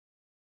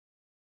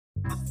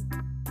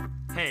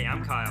Hey,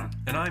 I'm Kyle.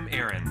 And I'm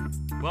Aaron.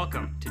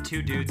 Welcome to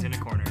Two Dudes in a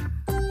Corner.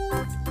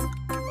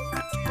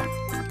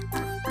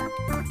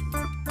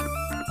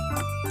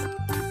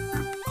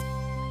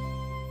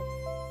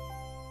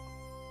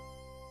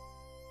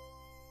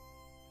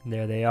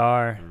 There they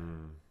are.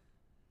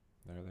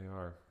 There they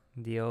are.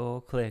 The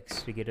old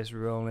clicks to get us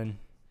rolling.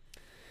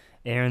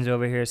 Aaron's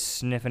over here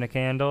sniffing a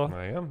candle.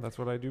 I am. That's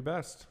what I do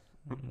best.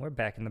 We're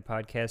back in the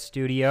podcast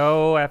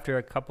studio after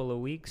a couple of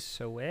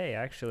weeks away,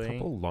 actually. A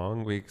couple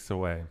long weeks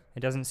away. It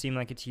doesn't seem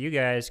like it to you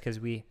guys because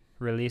we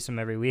release them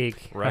every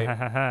week.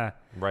 Right.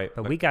 Right.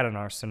 But we got an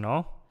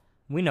arsenal.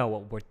 We know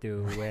what we're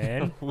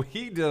doing.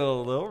 We did a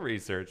little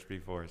research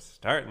before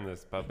starting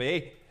this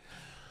puppy.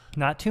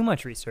 Not too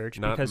much research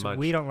Not because much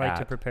we don't like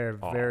to at prepare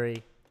all.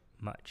 very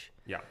much.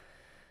 Yeah.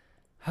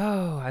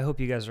 Oh, I hope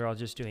you guys are all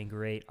just doing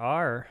great.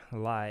 Our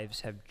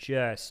lives have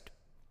just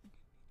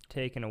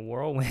taken a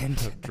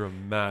whirlwind. A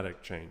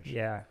dramatic change.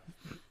 Yeah.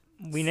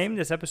 We named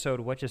this episode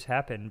What Just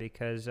Happened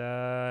because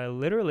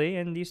literally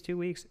in these 2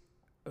 weeks,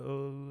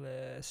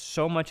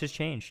 so much has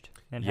changed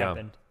and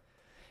happened.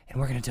 And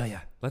we're going to tell you.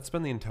 Let's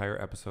spend the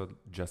entire episode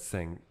just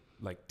saying,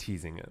 like,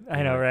 teasing it.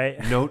 I know, right?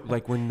 No,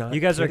 like, we're not You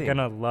guys kidding. are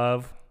going to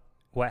love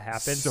what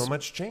happens. So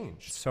much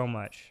change. So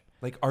much.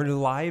 Like, our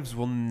lives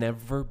will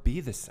never be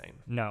the same.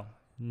 No.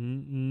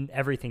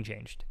 Everything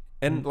changed.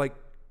 And, like,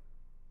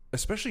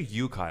 especially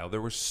you, Kyle,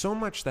 there was so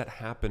much that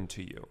happened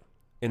to you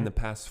in the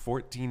past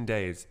 14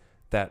 days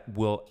that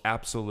will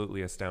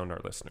absolutely astound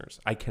our listeners.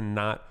 I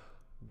cannot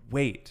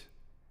wait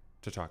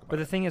to talk about But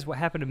the it. thing is, what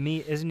happened to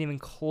me isn't even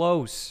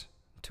close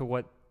to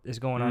what is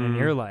going on in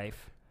your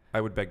life. I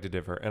would beg to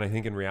differ. And I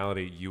think in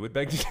reality, you would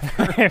beg to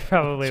differ. I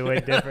probably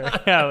would differ.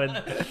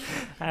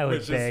 I would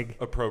Which beg. is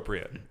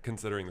appropriate,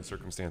 considering the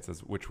circumstances,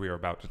 which we are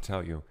about to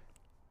tell you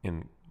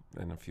in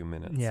a few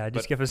minutes. Yeah,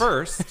 just But give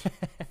us...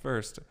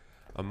 first,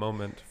 a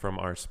moment from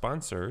our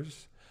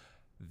sponsors.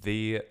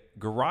 The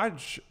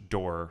garage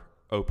door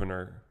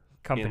opener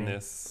Company.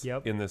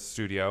 in this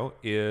studio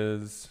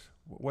is,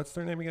 what's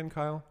their name again,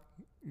 Kyle?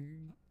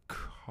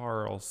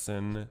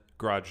 Carlson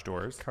Garage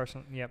Doors.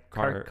 Carson, yep. Is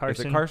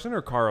Carson. it Carson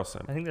or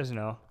Carlson? I think there's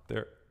no.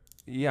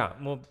 Yeah.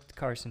 Well,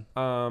 Carson.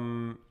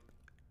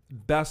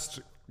 Best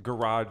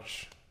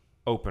garage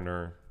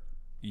opener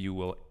you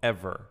will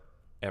ever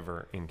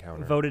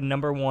encounter. Voted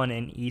 #1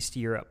 in East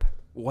Europe.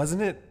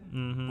 Wasn't it?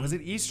 Mm-hmm. Was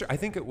it Easter? I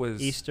think it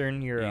was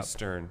Eastern Europe.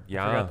 Eastern. I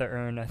Yeah. forgot the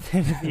urn at the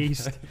end of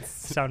East.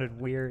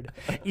 Sounded weird.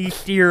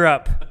 East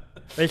Europe.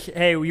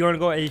 Hey, you want to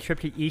go on a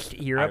trip to East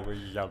Europe? I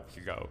would love to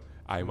go.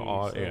 I'm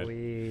all in.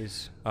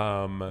 Louise.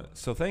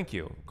 So thank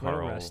you, Little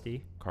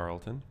rusty.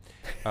 Carlson.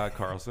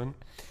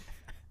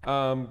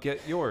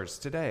 Get yours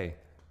today.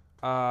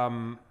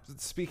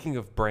 Speaking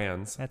of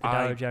brands, At the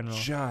Dollar I General.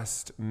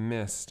 just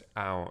missed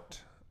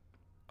out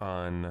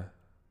on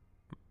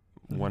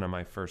one of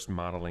my first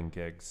modeling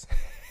gigs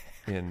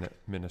in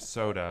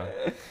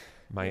Minnesota.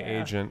 My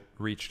agent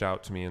reached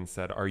out to me and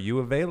said, "Are you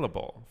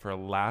available for a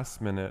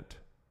last minute,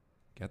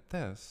 get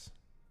this,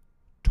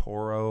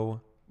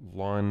 Toro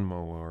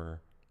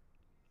lawnmower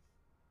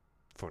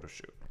photo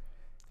shoot?"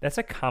 That's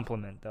a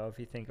compliment, though, if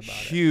you think about it.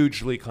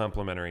 Hugely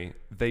complimentary.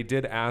 They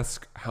did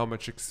ask how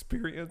much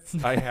experience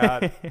I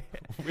had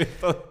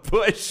with a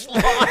Bush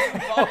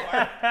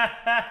lawnmower.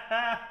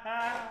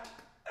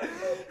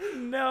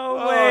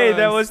 No way.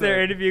 That I'm was their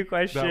sick. interview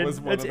question. That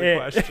was one That's of the it.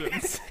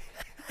 questions.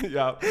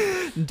 Yeah.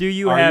 Do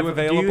you Are have you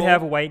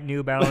available? white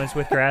New Balance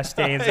with grass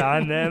stains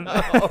on them?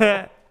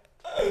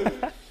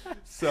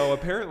 So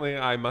apparently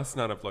I must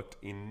not have looked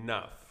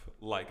enough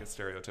like a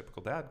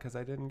stereotypical dad because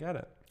I didn't get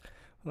it.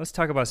 Let's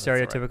talk about all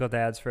right. stereotypical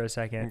dads for a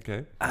second.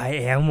 Okay. I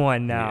am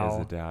one now. He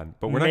is a dad.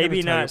 But we're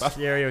Maybe not not going to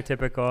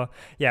stereotypical.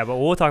 Yeah, but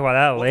we'll talk about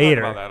that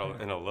later. We'll talk about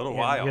that in a little Yeah,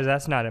 while. because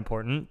that's not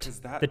important.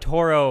 Is that- The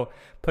Toro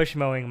push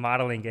mowing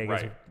modeling gig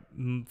Right. is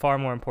far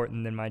more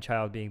important than my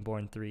child being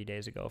born 3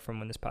 days ago from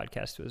when this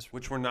podcast was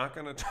Which we're not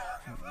going to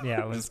talk about.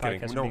 when this Just kidding.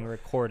 podcast was No. being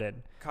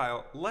recorded.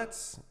 Kyle,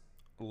 let's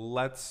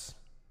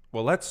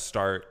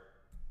start.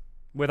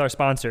 With our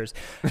sponsors.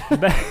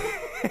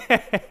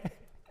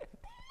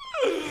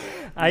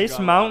 Ice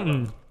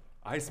Mountain.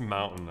 Ice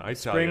Mountain, I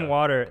tell Spring you.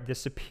 water, the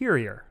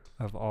superior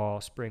of all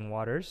spring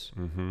waters.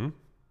 Mm-hmm.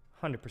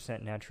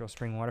 100% natural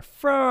spring water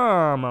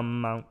from a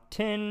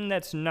mountain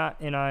that's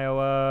not in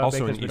Iowa.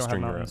 Also because in we don't have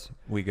Eastern Europe, mountains.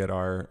 we get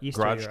our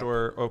Eastern garage Europe.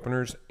 door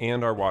openers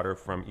and our water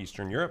from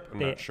Eastern Europe. I'm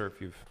They- not sure if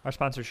you've... Our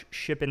sponsors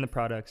ship in the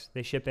products.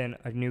 They ship in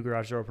a new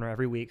garage door opener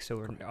every week, so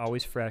we're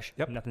always fresh.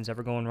 Yep. Nothing's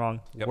ever going wrong.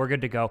 Yep. We're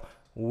good to go.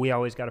 We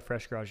always got a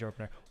fresh garage door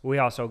opener. We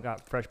also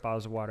got fresh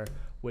bottles of water,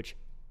 which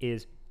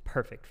is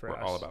perfect for We're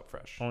us. all about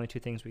fresh. Only two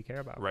things we care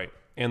about. Right.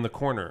 And the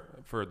corner,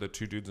 for the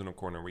Two Dudes in a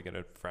Corner, we get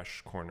a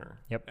fresh corner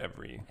Yep.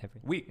 every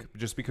Every week,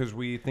 just because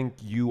we think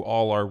you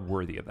all are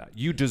worthy of that.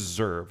 You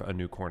deserve a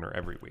new corner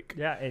every week.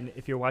 Yeah, and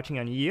if you're watching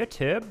on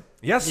YouTube,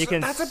 Yes, you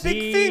can that's a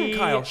see big thing,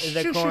 Kyle. the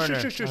Shush, shush, corner.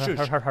 shush, shush,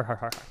 shush,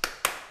 shush.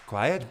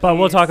 Quiet. But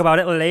we'll please. talk about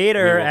it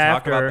later We will talk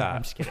after. about that.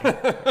 I'm just kidding.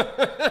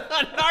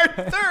 Our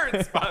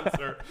third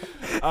sponsor.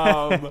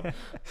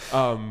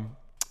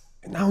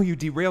 Now you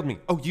derailed me.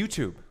 Oh,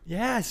 YouTube.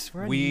 Yes,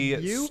 we're on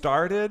We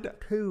started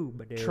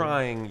YouTube, dude.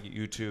 trying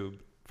YouTube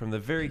from the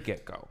very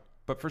get-go.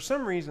 But for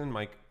some reason,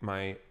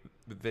 my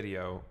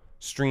video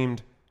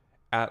streamed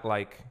at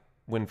like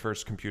when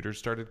first computers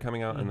started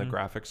coming out and the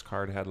graphics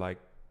card had like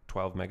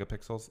 12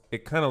 megapixels.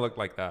 It kind of looked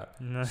like that.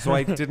 So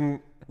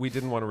we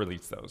didn't want to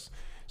release those.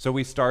 So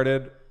we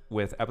started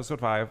with episode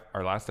 5.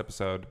 Our last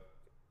episode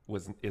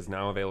is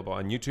now available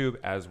on YouTube,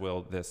 as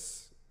will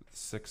this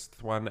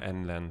 6th one,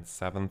 and then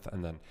 7th,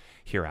 and then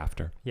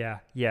hereafter. Yeah.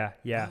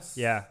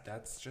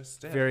 That's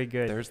just it. Very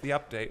good. There's the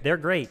update. They're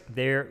great.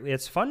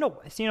 It's fun to.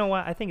 So you know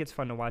what? I think it's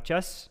fun to watch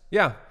us.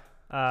 Yeah.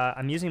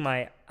 I'm using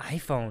my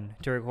iPhone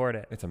to record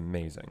it. It's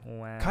amazing.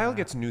 Wow. Kyle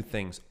gets new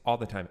things all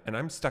the time, and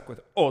I'm stuck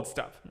with old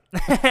stuff. You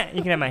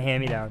can have my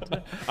hand-me-downs.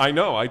 I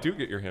know. I do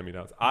get your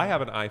hand-me-downs. I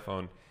have an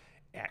iPhone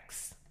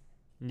X.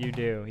 You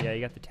do. Yeah,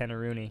 you got the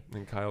Tenaruni.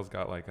 And Kyle's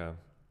got like a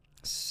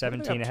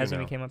 17. It hasn't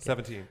even came up yet.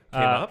 17.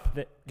 Came up?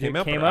 Came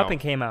up out? And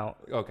came out.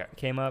 Okay.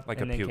 Came up Like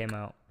and a then puke. came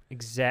out.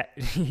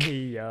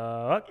 Exactly.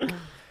 Yuck.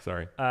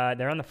 Sorry.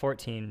 They're on the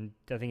 14.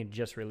 I think it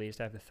just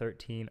released. I have the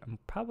 13. I'm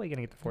probably going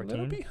to get the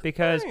 14 behind.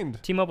 because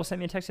T-Mobile sent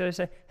me a text the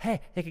other day.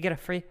 Hey, they could get a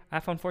free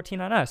iPhone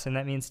 14 on us. And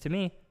that means to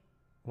me,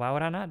 why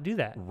would I not do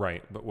that?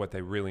 Right. But what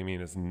they really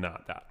mean is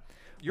not that.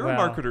 You're Well,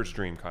 a marketer's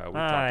dream, Kyle. We've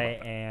talked I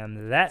about that.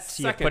 am that.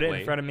 You put it in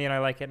Secondly- front of me and I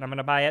like it and I'm going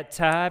to buy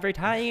it every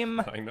time.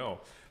 I know.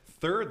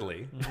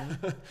 Thirdly,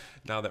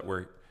 now that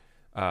we're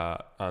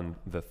on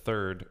the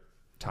third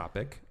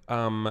topic,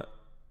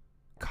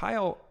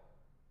 Kyle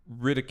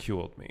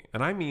ridiculed me.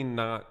 And I mean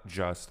not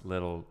just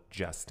little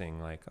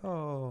jesting like,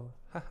 oh,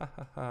 ha ha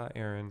ha ha,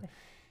 Aaron.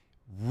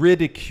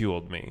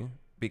 Ridiculed me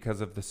because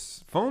of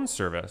this phone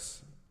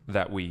service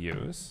that we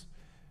use.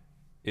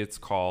 It's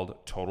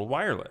called Total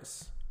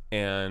Wireless.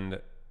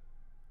 And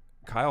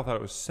Kyle thought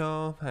it was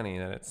so funny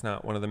that it's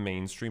not one of the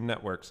mainstream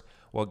networks.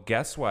 Well,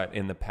 guess what?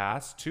 In the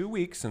past 2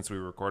 weeks since we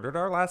recorded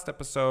our last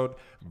episode,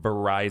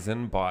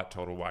 Verizon bought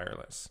Total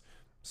Wireless.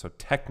 So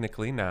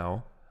technically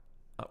now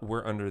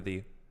we're under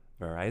the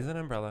Verizon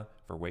umbrella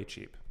for way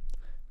cheap.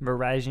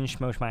 Verizon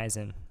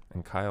Schmoschmeisen.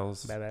 And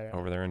Kyle's Bye.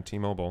 over there in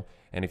T-Mobile.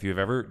 And if you've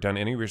ever done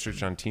any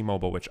research on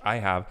T-Mobile, which I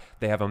have,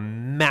 they have a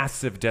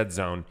massive dead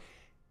zone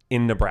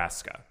in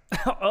Nebraska.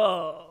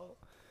 Oh.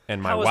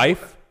 And my How is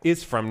wife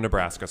is from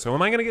Nebraska. So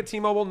am I going to get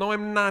T-Mobile? No,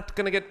 I'm not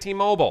going to get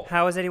T-Mobile.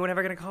 How is anyone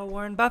ever going to call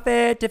Warren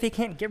Buffett if he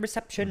can't get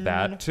reception?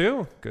 That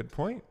too. Good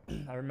point.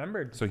 I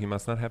remembered. So he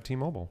must not have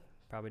T-Mobile.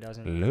 Probably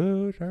doesn't.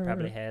 Loser.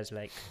 Probably has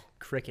like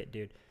Cricket,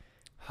 dude.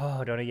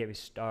 Oh, don't get me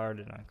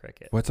started on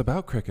Cricket. What's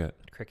about Cricket?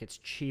 Cricket's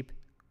cheap,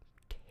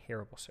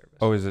 terrible service.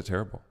 Oh, is it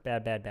terrible?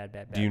 Bad.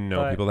 Do you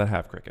know people that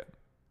have Cricket?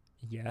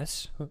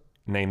 Yes.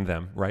 Name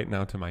them right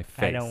now to my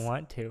face. I don't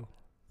want to.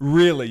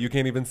 Really? You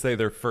can't even say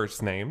their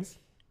first names?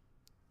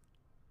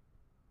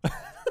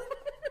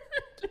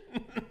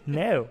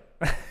 No.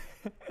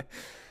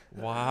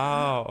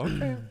 Wow. Okay.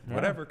 Yeah.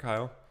 Whatever,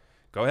 Kyle.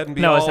 Go ahead and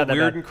be No, it's all not that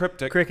weird bad. and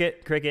cryptic.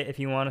 Cricket, if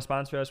you want to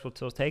sponsor us, we'll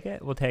still take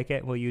it. We'll take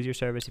it. We'll use your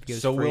service if you give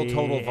us So free. will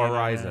Total and,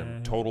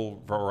 Verizon.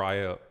 Total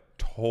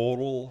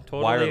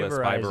Totally Wireless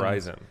by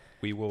Verizon.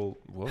 Verizon.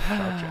 We'll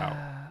shout you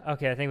out.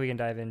 Okay, I think we can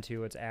dive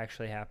into what's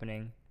actually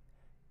happening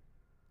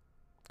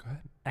Go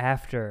ahead.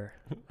 after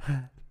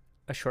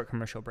a short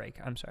commercial break.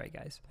 I'm sorry,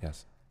 guys.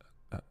 Yes.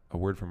 A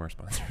word from our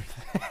sponsor.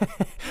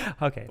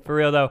 Okay, for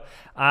real though,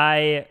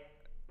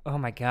 oh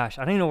my gosh,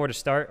 I don't even know where to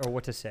start or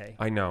what to say.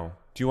 I know.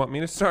 Do you want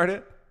me to start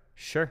it?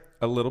 Sure.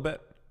 A little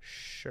bit?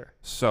 Sure.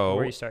 So,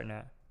 Where are you starting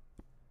at?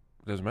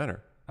 doesn't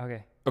matter.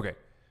 Okay. Okay.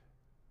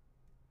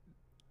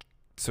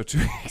 So 2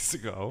 weeks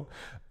ago,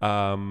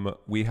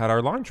 we had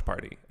our launch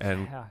party,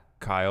 and Yeah.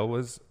 Kyle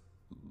was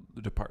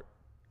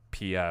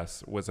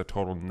P.S. was a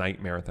total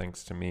nightmare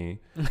thanks to me.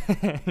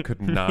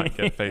 Could not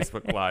get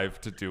Facebook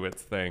Live to do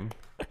its thing.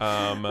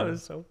 That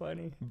was so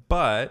funny.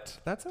 But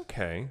that's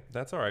okay.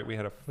 That's all right. We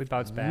had a We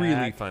bounced back.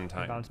 really fun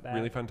time. We bounced back.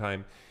 Really fun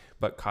time.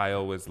 But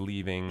Kyle was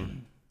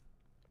leaving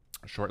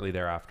shortly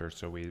thereafter,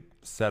 so we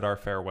said our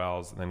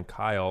farewells. And then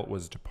Kyle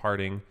was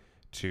departing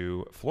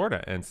to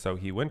Florida, and so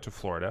he went to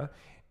Florida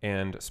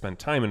and spent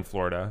time in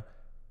Florida.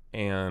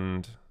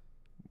 And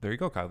there you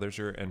go, Kyle. There's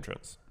your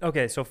entrance.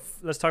 Okay, so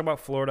let's talk about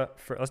Florida.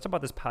 Let's talk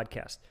about this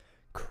podcast.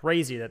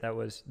 Crazy that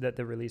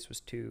the release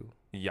was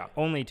Yeah,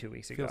 only 2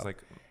 weeks ago. feels like.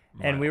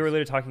 And we miles. were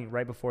literally talking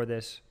right before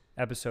this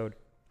episode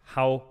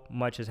how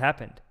much has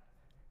happened.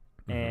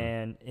 Mhm.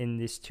 And in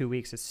these 2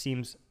 weeks,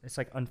 it's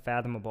like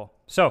unfathomable.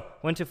 So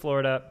went to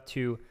Florida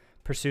to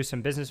pursue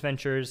some business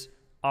ventures,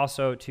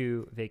 also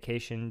to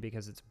vacation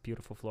because it's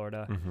beautiful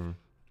Florida. Mhm.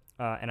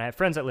 And I have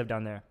friends that live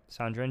down there,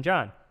 Sandra and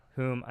John,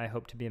 whom I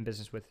hope to be in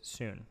business with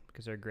soon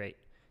because they're great.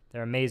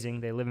 They're amazing.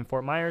 They live in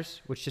Fort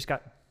Myers, which just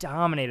got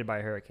dominated by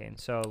a hurricane.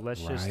 So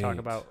let's just talk Right.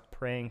 about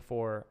praying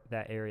for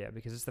that area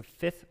because it's the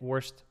 5th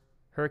worst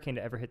hurricane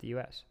to ever hit the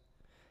U.S.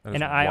 That is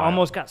And I wild.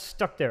 almost got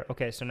stuck there.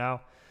 Okay, so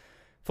now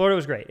Florida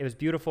was great. It was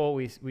beautiful.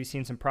 We've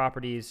seen some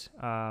properties,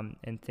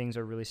 and things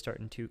are really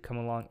starting to come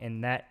along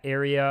in that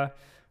area.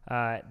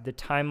 The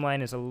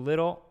timeline is a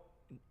little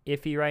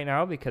iffy right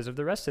now because of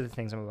the rest of the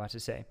things I'm about to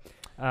say.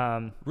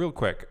 Real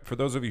quick, for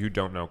those of you who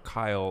don't know,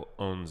 Kyle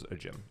owns a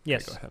gym.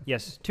 Yes. Okay, go ahead.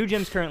 Yes. 2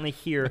 gyms currently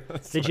here.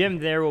 The gym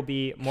there will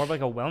be more of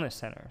like a wellness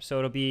center. So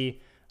it'll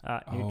be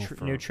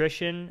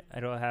nutrition.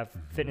 It'll have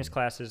fitness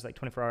classes, like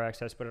 24-hour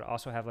access, but it'll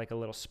also have like a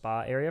little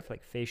spa area for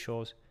like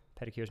facials,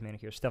 pedicures,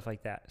 manicures, stuff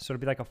like that. So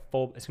it'll be like it's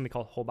going to be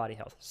called Whole Body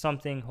Health.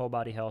 Something Whole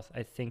Body Health,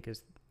 I think,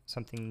 is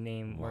something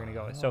name we're going to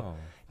go with. So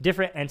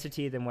different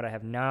entity than what I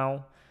have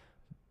now.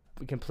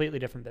 Completely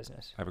different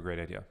business. I have a great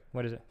idea.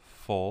 What is it?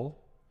 Full,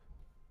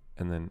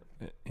 and then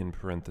in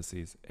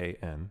parentheses,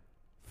 A-N,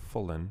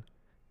 Fullen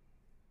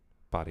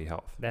Body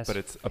Health. But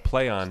it's a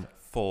play on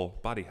full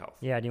body health.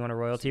 Yeah, do you want a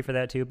royalty for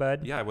that too,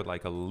 bud? Yeah, I would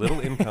like a little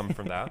income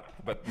from that,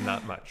 but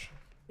not much.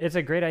 It's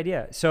a great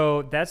idea.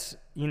 So that's,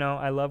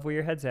 I love where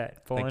your head's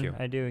at, Fullen. Thank you.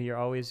 I do. You're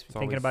always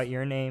thinking about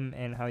your name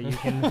and how you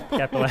can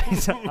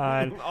capitalize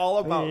on. All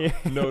about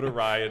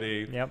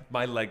notoriety, Yep.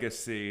 my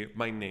legacy,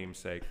 my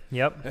namesake.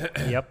 Yep.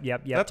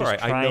 That's all right.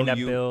 Trying to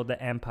build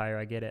the empire.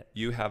 I get it.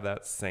 You have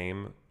that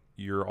same,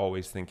 you're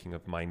always thinking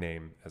of my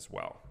name as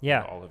well.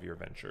 Yeah. In all of your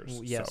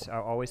ventures. Yes. So, I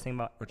always think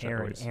about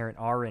Aaron.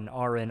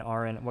 always...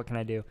 Aaron. What can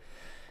I do?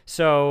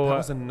 So. That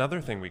was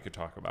another thing we could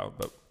talk about,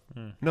 but.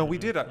 No, we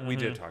did. We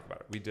did talk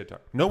about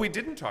it. No, we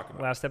didn't talk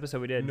about it. Last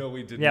episode we did. No,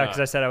 we did not. not. Yeah, because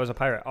I said I was a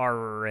pirate.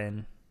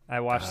 Aaron. I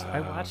watched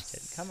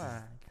it. Come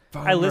on.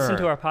 Bummer. I listened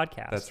to our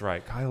podcast. That's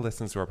right. Kyle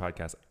listens to our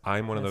podcast.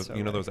 I'm one of those, so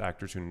those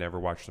actors who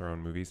never watch their own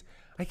movies.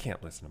 I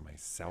can't listen to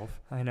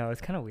myself. I know. It's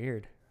kind of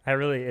weird.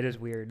 It is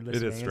weird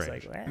listening. It is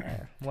strange. It's like,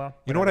 well.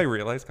 You know what I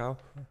realized, Kyle?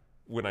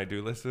 When I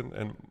do listen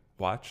and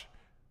watch,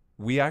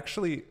 we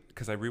actually,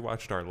 because I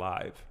rewatched our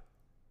live,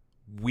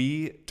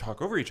 we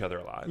talk over each other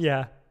a lot.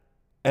 Yeah.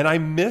 And I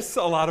miss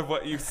a lot of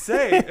what you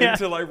say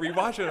until I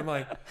rewatch it. I'm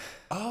like,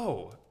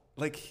 oh,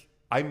 like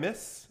I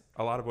miss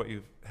a lot of what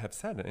you have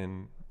said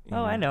in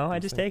I know. I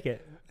just take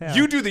it. Yeah.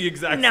 You do the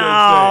exact same thing. No,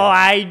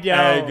 I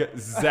don't.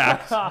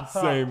 Exact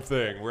same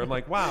thing. Where I'm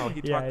like, wow,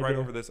 he talked right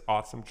over this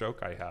awesome joke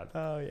I had.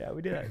 Oh, yeah.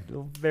 We do that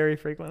very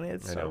frequently.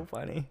 It's so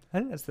funny. I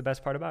think that's the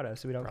best part about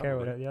us. We don't care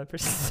what the other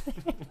person says.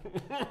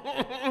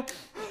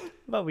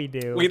 But we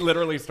do. We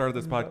literally started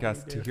this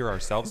podcast to hear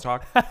ourselves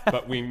talk,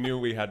 but we knew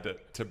we had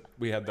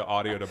we had the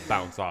audio to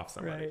bounce off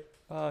somebody. Right.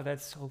 Oh,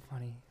 that's so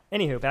funny.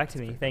 Anywho, back to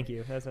me. Thank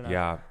you. That's enough.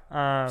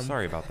 Yeah.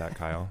 Sorry about that,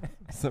 Kyle.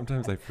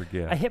 Sometimes I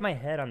forget. I hit my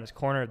head on this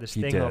corner of this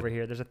thing over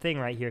here. There's a thing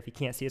right here. If you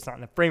can't see, it's not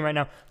in the frame right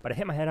now, but I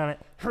hit my head on it.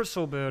 Hurts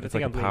so bad. It's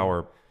like a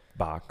power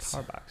box.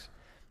 Power box.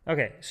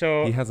 Okay,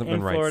 so he hasn't been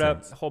Florida,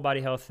 since. Whole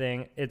Body Health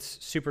thing. It's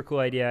super cool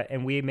idea,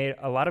 and we made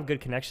a lot of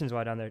good connections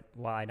while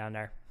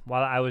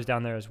I was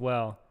down there as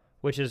well,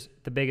 which is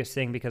the biggest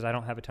thing because I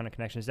don't have a ton of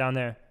connections down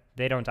there.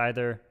 They don't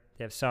either.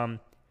 They have some,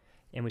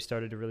 and we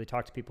started to really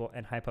talk to people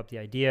and hype up the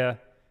idea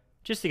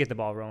just to get the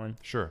ball rolling.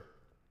 Sure.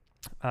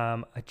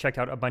 I checked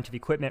out a bunch of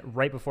equipment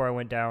right before I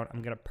went down.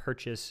 I'm going to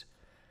purchase.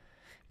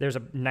 There's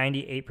a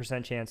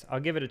 98% chance. I'll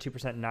give it a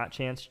 2% not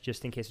chance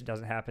just in case it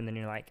doesn't happen. Then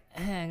you're like,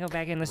 go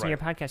back and listen to your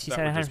podcast. You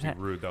said 100%. That would just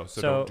be rude, though,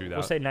 so don't do that.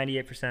 We'll say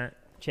 98%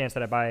 chance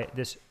that I buy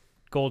this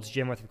Gold's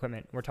Gym worth of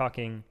equipment. We're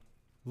talking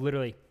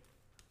literally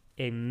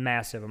a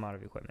massive amount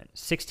of equipment.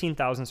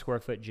 16,000 square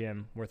foot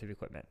gym worth of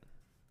equipment.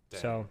 Dang.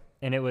 So,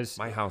 and it was...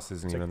 My house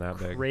isn't even that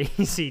big.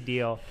 Crazy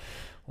deal.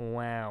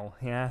 Wow.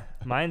 Yeah.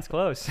 Mine's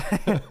close.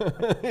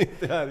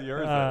 Yeah,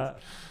 yours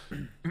is.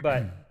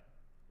 But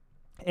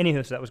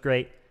anywho, so that was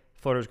great.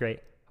 Florida was great.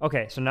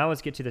 Okay, so now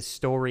let's get to the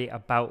story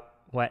about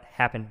what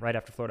happened right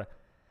after Florida.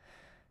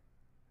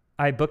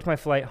 I booked my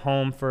flight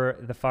home for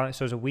the following,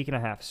 so it was a week and a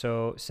half.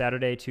 So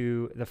Saturday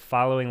to the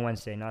following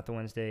Wednesday, not the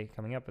Wednesday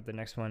coming up, but the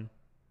next one,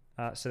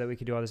 so that we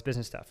could do all this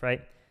business stuff,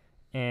 right?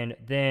 And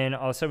then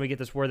all of a sudden we get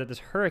this word that this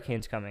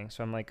hurricane's coming.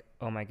 So I'm like,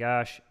 oh my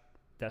gosh,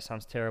 that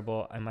sounds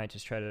terrible. I might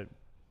just try to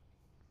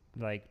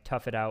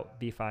tough it out,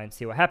 be fine,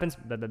 see what happens,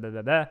 blah, blah, blah,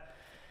 blah, blah.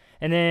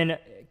 And then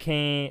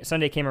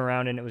Sunday came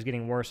around and it was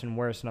getting worse and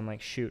worse. And I'm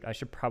like, shoot, I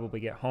should probably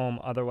get home.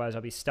 Otherwise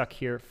I'll be stuck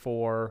here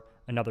for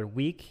another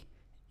week.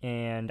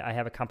 And I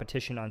have a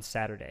competition on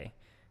Saturday.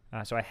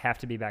 So I have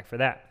to be back for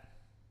that.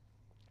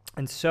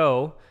 And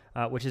so,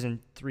 which is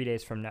in 3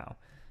 days from now.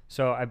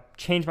 So I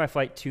changed my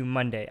flight to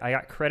Monday. I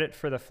got credit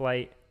for the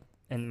flight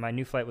and my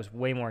new flight was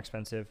way more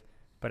expensive,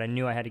 but I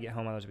knew I had to get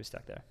home, otherwise I'd be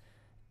stuck there.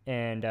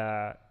 And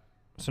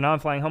so now I'm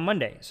flying home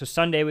Monday. So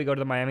Sunday we go to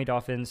the Miami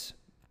Dolphins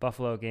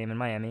Buffalo game in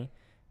Miami,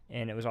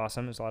 and it was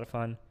awesome. It was a lot of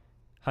fun.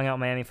 Hung out in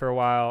Miami for a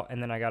while,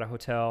 and then I got a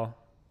hotel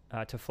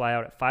to fly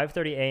out at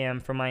 5:30 a.m.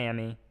 from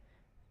Miami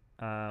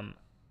on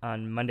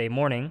Monday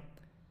morning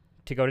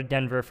to go to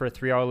Denver for a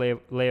 3-hour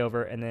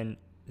layover, and then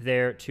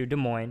there to Des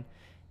Moines,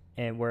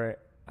 and where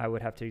I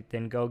would have to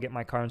then go get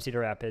my car in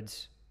Cedar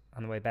Rapids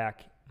on the way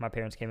back. My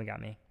parents came and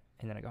got me,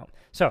 and then I go home.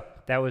 So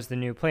that was the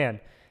new plan.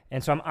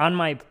 And so I'm on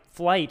my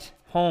flight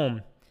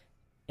home,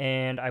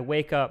 and I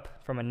wake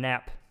up from a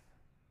nap.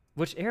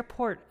 Which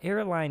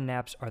airline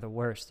naps are the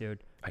worst,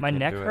 dude. My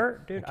neck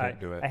hurt, dude. I can't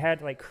do it. I had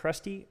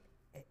crusty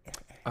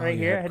right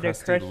here. I had the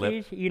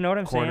crusty. You know what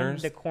I'm saying?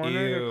 The corners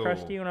are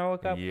crusty when I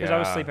woke up because I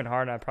was sleeping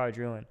hard and I was probably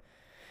drooling.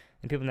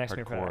 And people next to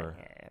me were like,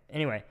 eh.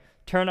 Anyway,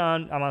 turn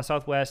on, I'm on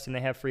Southwest, and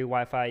they have free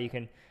Wi-Fi. You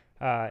can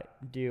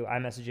do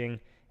iMessaging.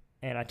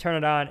 And I turn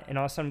it on, and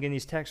all of a sudden I'm getting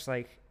these texts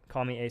like,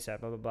 call me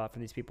ASAP, blah, blah, blah,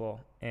 from these people.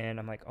 And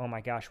I'm like, oh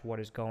my gosh, what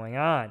is going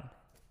on?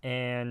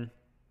 And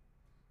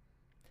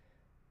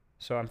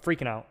so I'm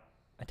freaking out.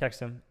 I text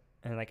them,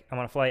 and like, I'm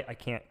on a flight. I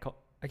can't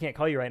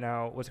call you right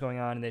now. What's going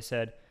on? And they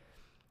said,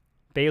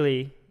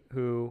 Bailey,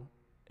 who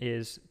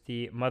is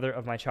the mother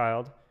of my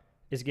child,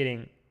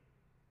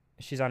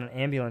 she's on an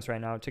ambulance right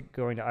now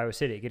going to Iowa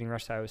City, getting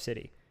rushed to Iowa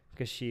City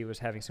because she was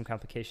having some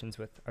complications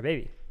with our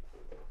baby.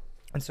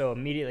 And so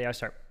immediately I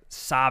start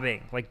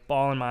sobbing, like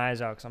bawling my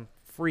eyes out because I'm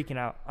freaking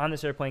out on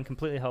this airplane,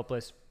 completely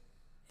helpless.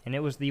 And it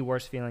was the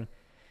worst feeling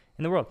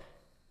in the world.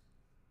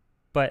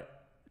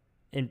 But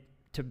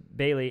to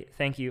Bailey,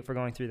 thank you for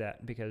going through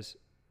that, because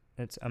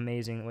it's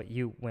amazing what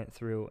you went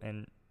through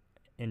and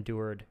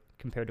endured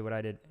compared to what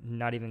I did.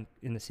 Not even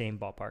in the same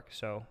ballpark.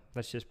 So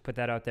let's just put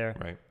that out there.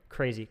 Right.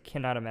 Crazy.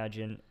 Cannot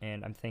imagine.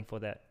 And I'm thankful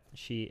that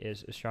she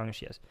is as strong as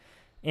she is.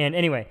 And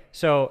anyway,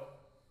 so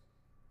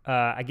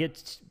I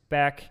get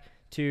back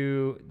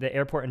to the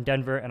airport in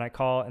Denver, and I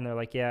call, and they're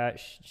like, yeah,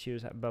 she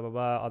was blah, blah,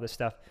 blah, all this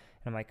stuff.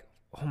 And I'm like,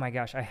 oh my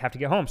gosh, I have to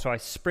get home. So I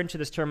sprint to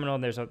this terminal,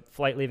 and there's a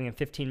flight leaving in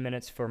 15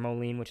 minutes for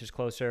Moline, which is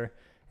closer,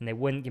 and they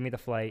wouldn't give me the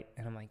flight.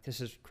 And I'm like, this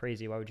is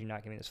crazy. Why would you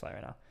not give me this flight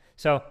right now?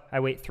 So I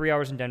wait 3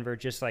 hours in Denver,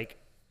 just like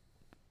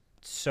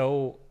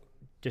so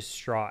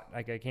distraught.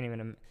 Like I can't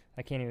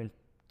even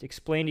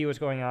explain to you what's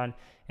going on.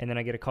 And then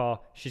I get a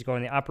call. She's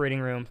going to the operating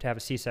room to have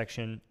a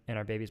C-section, and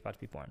our baby's about to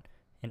be born.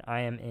 And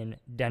I am in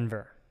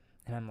Denver.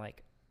 And I'm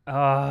like,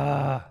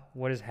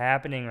 what is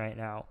happening right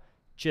now?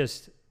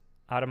 Just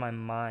out of my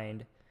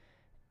mind.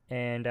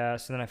 And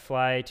so then I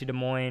fly to Des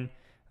Moines.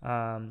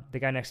 The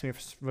guy next to me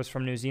was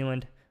from New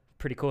Zealand.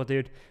 Pretty cool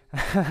dude.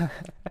 So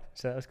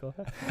that was cool.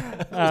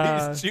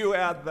 At least you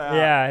had that.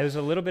 Yeah, it was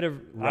a little bit of,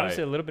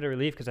 honestly, a little bit of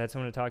relief because I had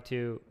someone to talk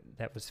to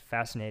that was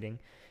fascinating.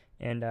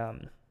 And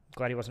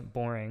glad he wasn't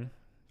boring.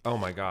 Oh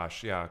my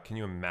gosh, yeah. Can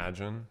you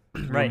imagine?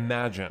 Right.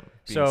 Imagine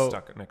being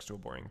stuck next to a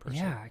boring person.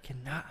 Yeah, I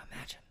cannot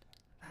imagine.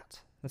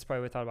 That's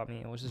probably what I thought about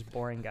me. It was this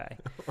boring guy.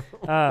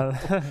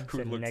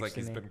 Who looks like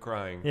he's been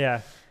crying.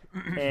 Yeah.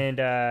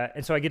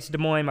 And so I get to Des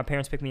Moines. My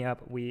parents pick me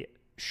up. We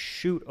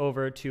shoot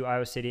over to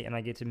Iowa City, and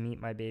I get to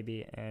meet my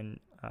baby. And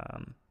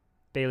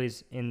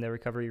Bailey's in the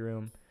recovery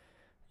room,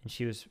 and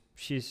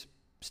she's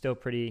still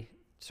pretty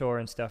sore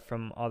and stuff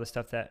from all the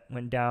stuff that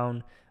went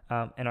down.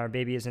 And our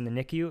baby is in the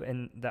NICU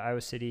in the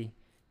Iowa City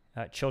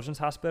Children's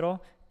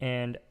Hospital.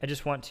 And I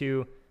just want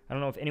to, I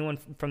don't know if anyone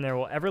from there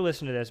will ever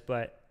listen to this,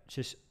 but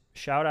just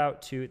shout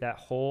out to that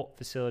whole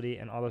facility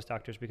and all those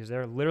doctors, because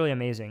they're literally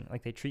amazing.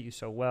 Like, they treat you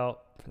so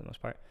well for the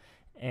most part,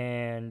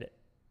 and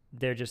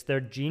they're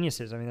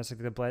geniuses. I mean, that's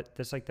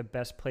like the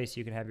best place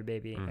you can have your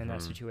baby in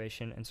that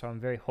situation. And so I'm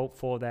very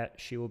hopeful that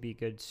she will be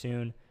good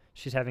soon.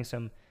 She's having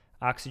some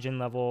oxygen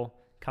level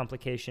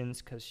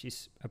complications because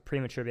she's a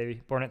premature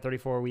baby, born at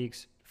 34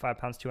 weeks, 5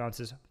 pounds 2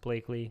 ounces.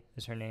 Blakely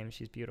is her name.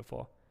 She's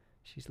beautiful.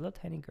 She's a little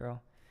tiny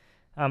girl,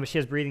 but she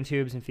has breathing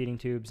tubes and feeding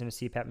tubes and a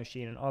CPAP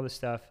machine and all this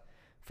stuff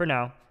for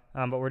now.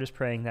 But we're just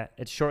praying that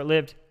it's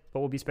short-lived, but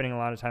we'll be spending a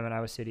lot of time in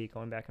Iowa City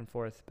going back and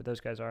forth. But those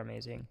guys are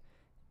amazing.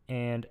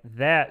 And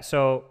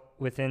so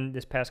within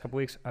this past couple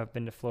weeks, I've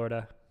been to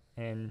Florida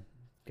and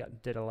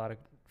did a lot of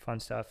fun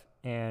stuff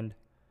and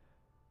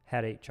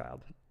had a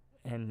child.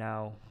 And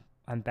now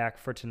I'm back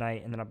for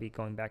tonight, and then I'll be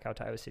going back out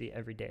to Iowa City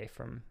every day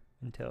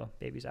until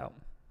baby's out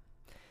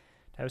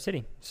to Iowa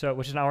City. So,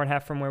 which is an hour and a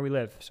half from where we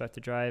live. So I have to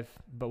drive,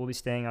 but we'll be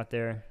staying out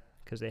there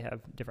because they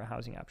have different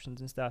housing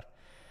options and stuff.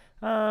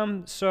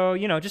 So,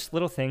 just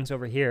little things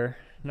over here.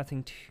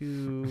 Nothing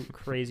too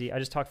crazy. I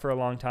just talked for a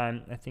long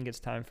time. I think it's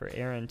time for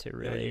Aaron to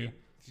really... Yeah,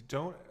 you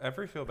don't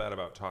ever feel bad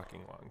about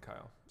talking long,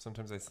 Kyle.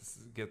 Sometimes I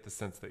get the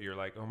sense that you're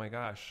like, oh my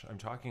gosh, I'm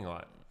talking a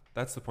lot.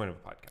 That's the point of a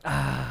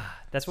podcast.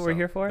 That's what we're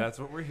here for? That's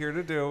what we're here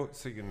to do,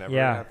 so you never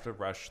have to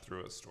rush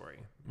through a story.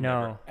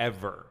 No. Never,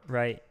 ever.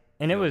 Right.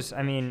 And it was,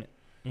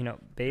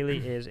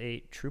 Bailey is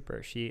a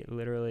trooper. She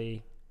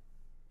literally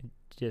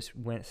just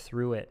went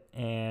through it,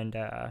 and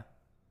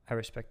I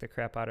respect the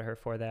crap out of her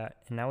for that.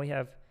 And now we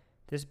have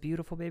this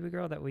beautiful baby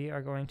girl that we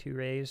are going to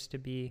raise to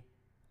be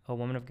a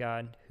woman of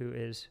God who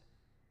is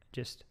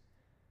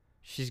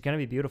she's going to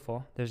be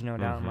beautiful. There's no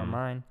doubt in my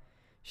mind.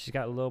 She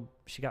got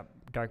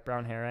dark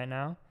brown hair right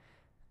now.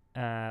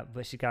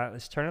 But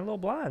it's turning a little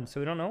blonde,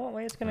 so we don't know what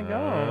way it's going to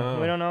go.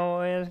 We don't know what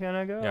way it's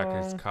going to go. Yeah,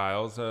 because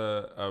Kyle's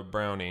a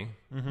brownie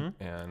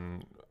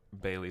and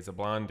Bailey's a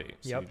blondie,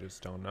 so you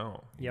just don't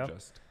know. You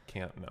just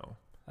can't know.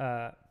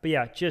 But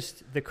yeah,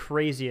 just the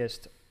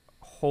craziest,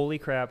 holy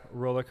crap,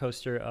 roller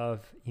coaster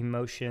of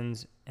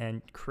emotions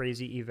and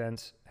crazy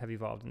events have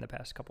evolved in the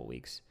past couple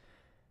weeks.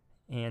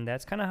 And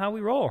that's kind of how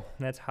we roll.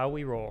 That's how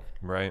we roll.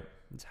 Right.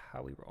 That's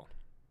how we roll.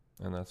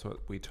 And that's what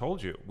we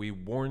told you. We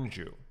warned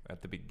you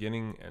at the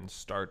beginning and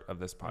start of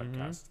this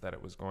podcast that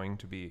it was going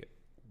to be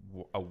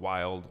a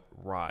wild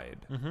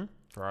ride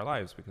for our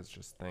lives, because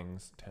just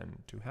things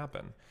tend to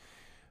happen.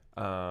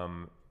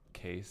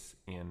 Case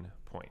in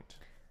point.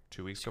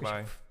 2 weeks go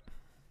by.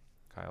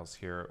 Kyle's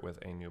here with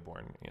a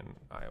newborn in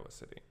Iowa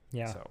City.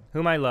 Yeah. So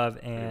Whom I love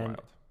pretty and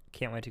wild.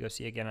 can't wait to go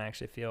see again. I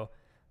actually feel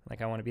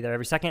like I want to be there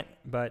every second,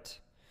 but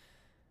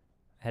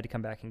I had to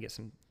come back and get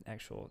I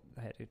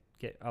had to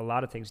get a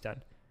lot of things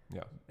done.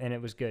 Yeah. And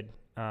it was good.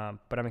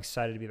 But I'm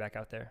excited to be back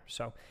out there.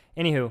 So,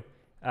 anywho,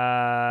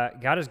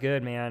 God is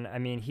good, man. I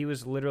mean, he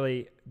was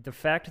literally the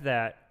fact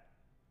that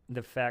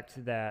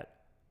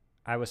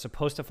I was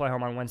supposed to fly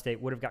home on Wednesday,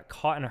 would have got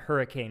caught in a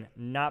hurricane,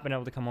 not been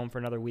able to come home for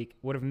another week,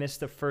 would have missed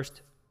the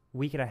first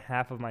week and a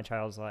half of my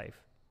child's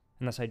life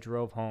unless I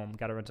drove home,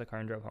 got a rental car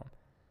and drove home.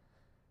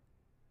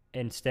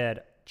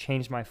 Instead,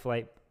 changed my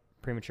flight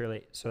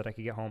prematurely so that I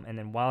could get home. And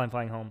then while I'm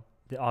flying home,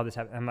 all this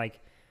happened. I'm like,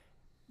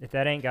 if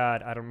that ain't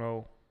God, I don't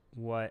know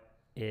what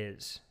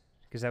is,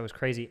 because that was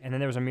crazy. And then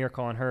there was a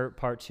miracle on her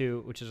part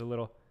too, which is a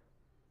little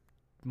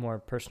more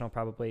personal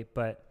probably,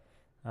 but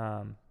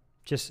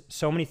just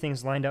so many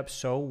things lined up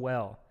so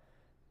well.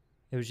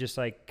 It was just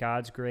like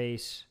God's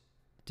grace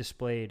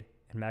displayed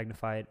and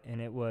magnified,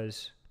 and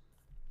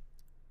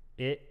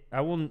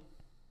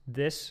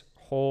this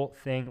whole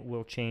thing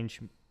will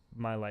change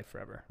my life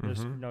forever.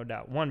 There's no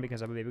doubt. One,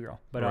 because I'm a baby girl,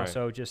 but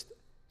also just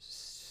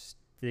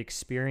the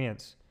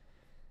experience.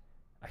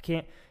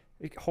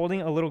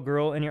 Holding a little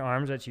girl in your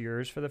arms that's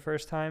yours for the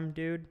first time,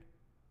 dude,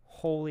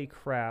 holy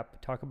crap.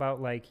 Talk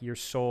about like your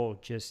soul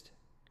just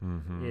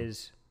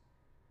is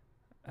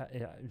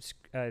it's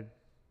a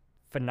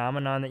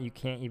phenomenon that you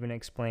can't even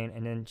explain.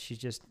 And then she's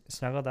just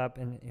snuggled up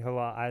and her little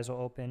eyes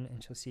will open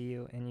and she'll see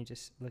you and you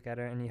just look at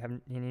her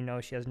and you know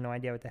she has no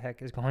idea what the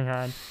heck is going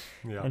on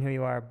and who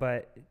you are,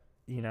 but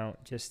you know,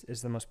 just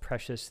is the most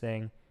precious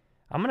thing.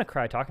 I'm gonna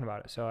cry talking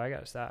about it, so I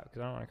gotta stop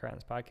because I don't want to cry on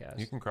this podcast.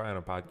 You can cry on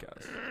a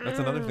podcast. That's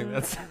another thing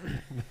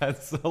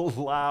that's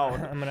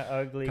allowed. I'm gonna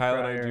ugly Kyle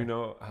crier. and I do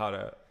know how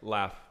to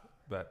laugh,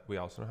 but we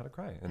also know how to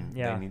cry,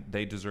 and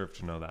they deserve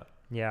to know that.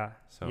 Yeah.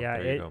 So yeah,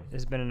 there you it go.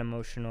 has been an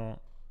emotional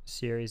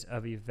series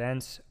of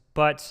events,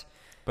 but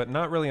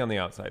not really on the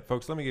outside,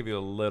 folks. Let me give you a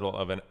little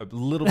bit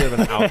of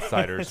an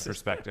outsider's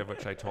perspective,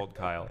 which I told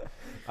Kyle.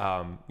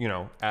 You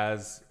know,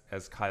 as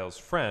Kyle's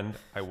friend,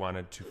 I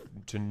wanted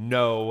to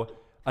know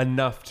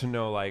enough to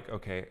know, like,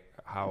 okay,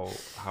 how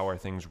are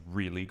things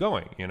really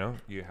going? You know,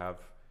 you have,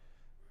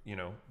 you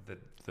know,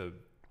 the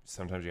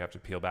sometimes you have to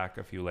peel back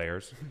a few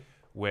layers,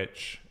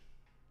 which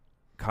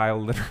Kyle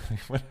literally,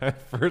 when the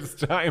first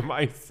time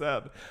I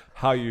said,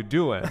 "How you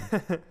doing?"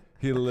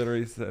 he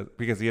literally said,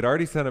 because he had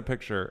already sent a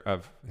picture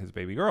of his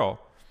baby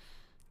girl,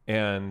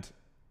 and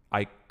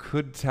I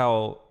could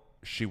tell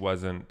she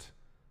wasn't,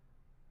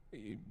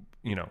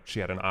 you know, she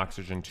had an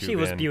oxygen tube. she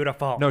was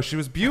beautiful. No, she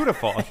was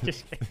beautiful.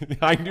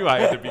 I knew I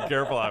had to be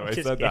careful how I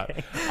Just said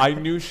kidding. that. I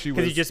knew she was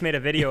Because you just made a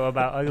video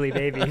about ugly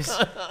babies,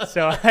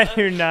 so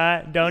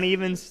don't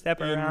even step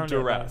in around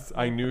duress.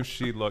 I knew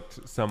she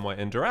looked somewhat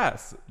in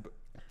duress.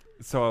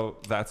 So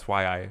that's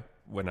why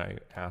when I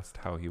asked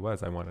how he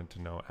was, I wanted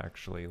to know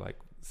actually like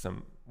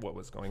what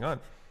was going on.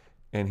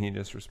 And he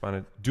just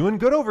responded, "Doing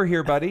good over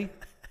here, buddy.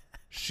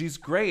 She's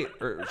great,"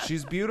 or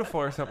 "She's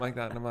beautiful," or something like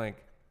that. And I'm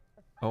like,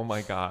 oh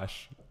my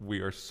gosh, we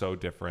are so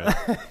different.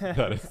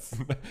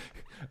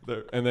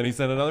 And then he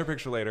sent another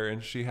picture later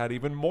and she had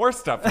even more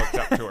stuff hooked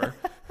up to her.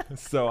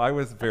 So I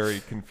was very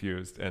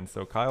confused. And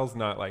so Kyle's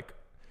not like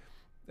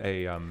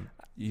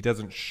he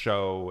doesn't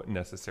show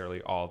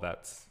necessarily all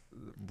that's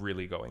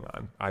really going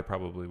on. I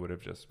probably would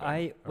have just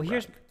been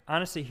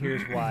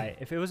here's why.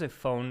 If it was a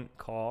phone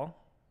call,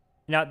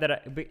 not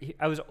that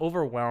I was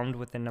overwhelmed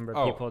with the number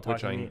of people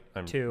talking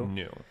to me too.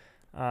 New.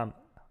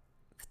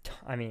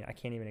 I mean, I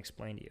can't even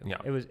explain to you. Yeah.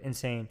 It was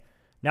insane.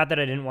 Not that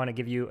I didn't want to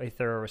give you a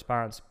thorough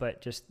response,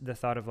 but just the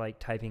thought of like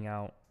typing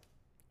out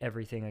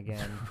everything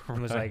again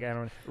was like, I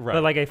don't. Right.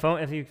 But like a phone,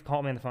 if you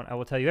call me on the phone, I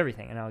will tell you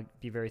everything, and I'll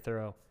be very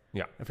thorough.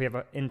 Yeah. If we have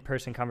an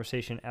in-person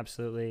conversation,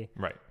 absolutely.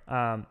 Right.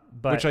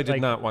 But which I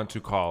did not want to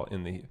call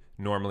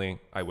normally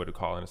I would have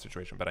called in a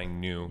situation, but I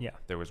knew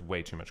there was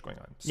way too much going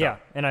on. So, yeah,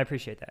 and I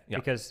appreciate that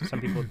because some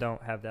people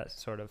don't have that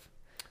sort of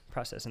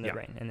process in their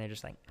brain, and they're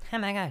just like, oh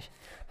my gosh,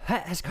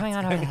 what is going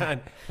on over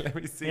there? Let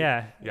me see.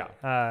 Yeah.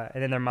 Yeah.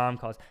 And then their mom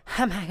calls,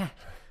 oh my gosh,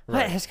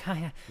 what is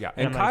going on? Yeah.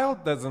 And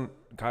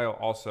Kyle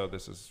also,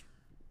 this is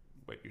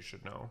what you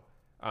should know.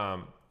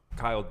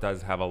 Kyle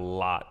does have a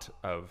lot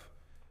of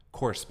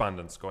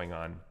correspondence going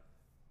on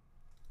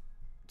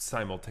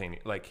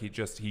simultaneously. Like he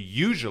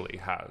usually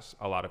has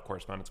a lot of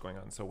correspondence going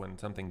on. So when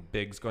something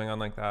big's going on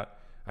like that,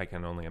 I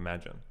can only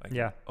imagine. I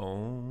can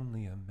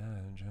only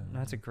imagine.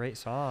 That's a great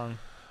song.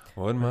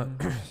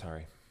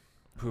 Sorry.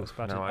 I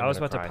was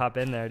about to pop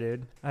in there,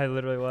 dude. I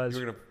literally was. You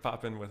were going to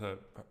pop in with a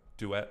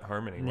duet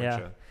harmony, weren't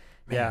you? Man,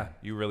 yeah.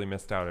 You really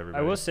missed out,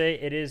 everybody. I will say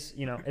it is,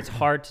 it's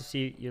hard to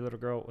see your little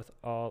girl with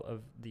all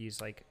of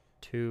these like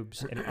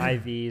tubes and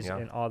IVs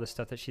and all the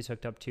stuff that she's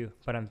hooked up to.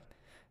 But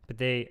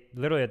they're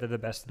the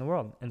best in the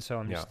world. And so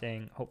I'm just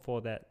staying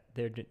hopeful that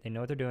they know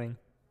what they're doing.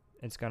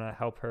 It's going to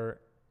help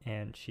her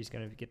and she's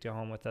going to get to go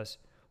home with us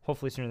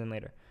hopefully sooner than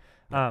later.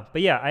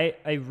 But yeah,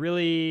 I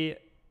really,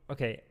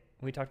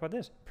 we talked about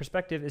this.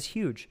 Perspective is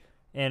huge.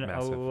 And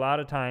Massive. a lot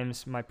of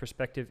times my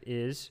perspective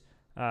is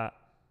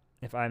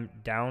if I'm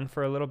down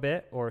for a little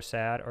bit or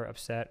sad or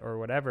upset or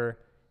whatever,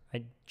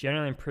 I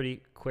generally am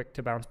pretty quick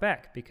to bounce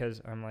back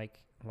because I'm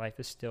like, life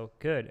is still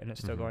good and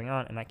it's still going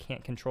on and I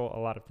can't control a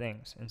lot of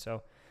things. And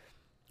so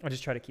I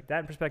just try to keep that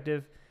in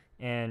perspective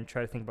and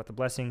try to think about the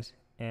blessings.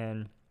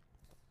 And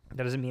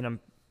that doesn't mean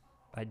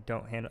I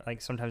don't handle, like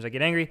sometimes I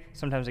get angry,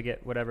 sometimes I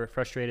get whatever,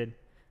 frustrated.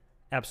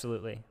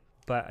 Absolutely.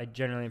 But I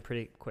generally am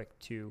pretty quick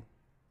to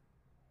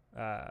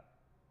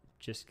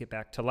just get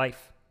back to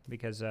life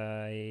because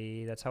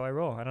that's how I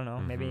roll. I don't know.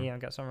 Maybe I've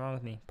got something wrong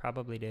with me.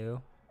 Probably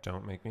do.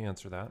 Don't make me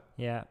answer that.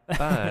 Yeah.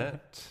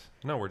 But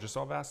no, we're just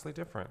all vastly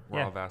different. We're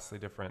Yeah. all vastly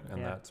different. And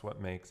Yeah. that's what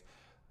makes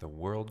the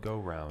world go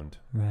round.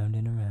 Round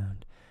and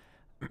around.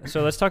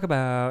 So let's talk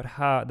about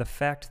how the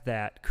fact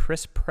that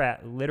Chris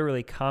Pratt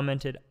literally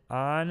commented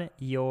on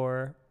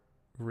your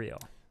reel.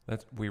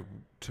 We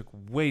took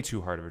way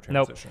too hard of a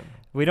Nope. transition.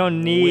 We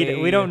don't need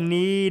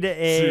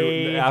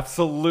a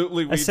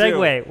Absolutely we a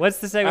segue. do. What's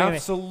the segue?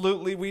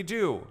 Absolutely we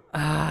do.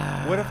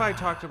 What if I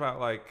talked about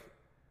like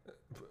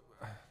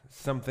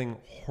something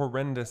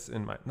horrendous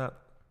in my not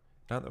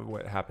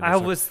what happened? I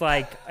was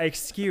like,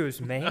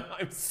 excuse me,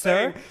 I'm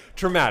sir. saying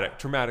traumatic.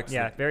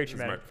 Yeah, very is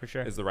traumatic for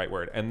sure. Is the right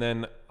word. And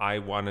then I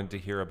wanted to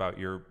hear about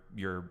your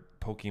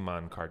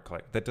Pokemon card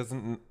collect. That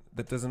doesn't.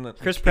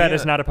 Chris Pratt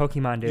is not a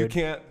Pokemon, dude. You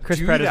can't. Chris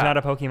do Pratt that. is not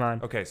a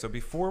Pokemon. Okay, so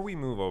before we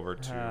move over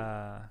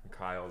to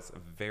Kyle's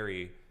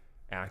very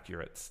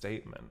accurate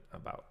statement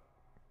about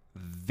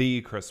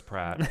the Chris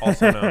Pratt,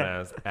 also known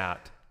as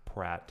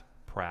 @Pratt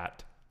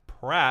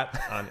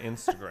on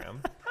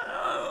Instagram,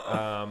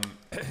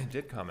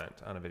 did comment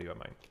on a video of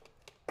mine.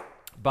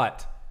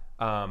 But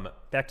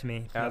back to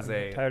me. As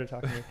I'm tired of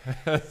talking to you.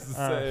 as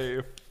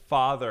a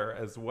father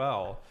as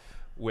well,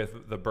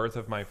 with the birth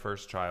of my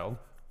first child,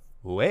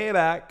 way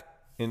back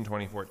in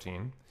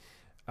 2014,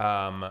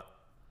 I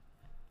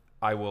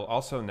will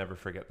also never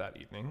forget that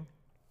evening.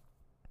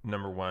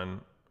 Number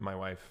one, my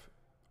wife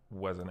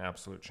was an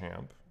absolute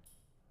champ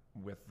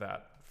with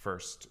that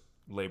first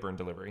labor and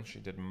delivery. She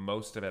did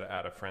most of it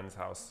at a friend's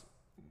house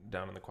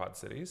down in the Quad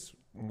Cities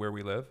where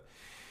we live.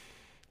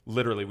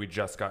 Literally, we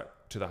just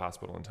got to the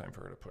hospital in time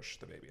for her to push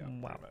the baby out.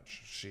 Wow. Pretty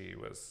much. She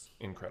was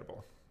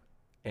incredible.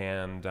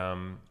 And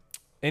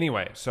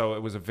anyway, so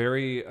it was a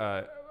very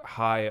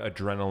high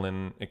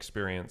adrenaline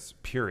experience,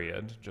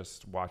 period,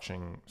 just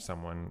watching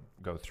someone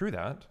go through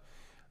that.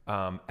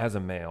 As a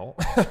male,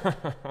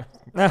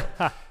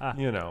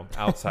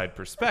 outside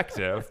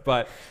perspective.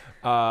 But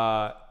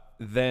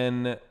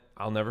then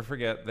I'll never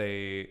forget,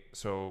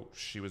 so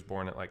she was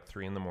born at like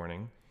 3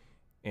 a.m,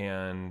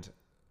 and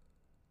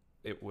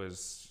it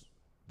was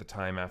the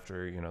time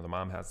after, the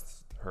mom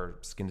has her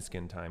skin to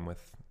skin time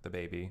with the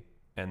baby.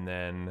 And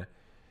then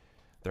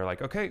they're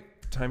like, okay,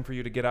 time for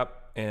you to get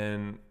up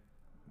and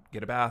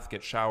get a bath,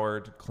 get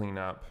showered, clean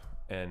up,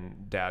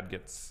 and dad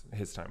gets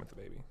his time with the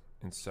baby.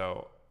 And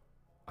so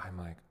I'm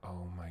like,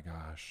 oh my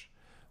gosh.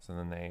 So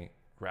then they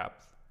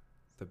wrap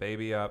the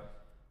baby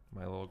up,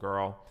 my little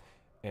girl,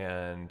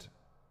 and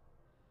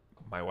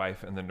my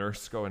wife and the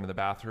nurse go into the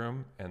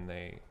bathroom and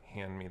they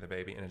hand me the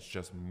baby, and it's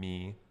just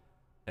me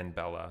and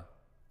Bella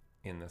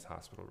in this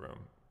hospital room.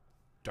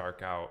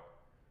 Dark out,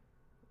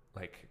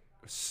 like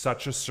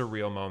such a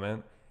surreal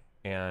moment.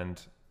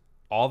 And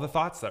all the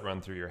thoughts that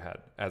run through your head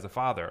as a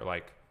father,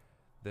 like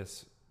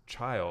this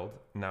child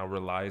now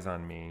relies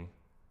on me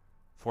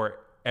for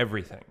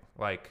everything.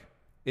 Like,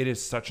 it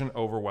is such an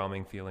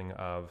overwhelming feeling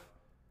of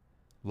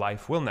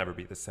life will never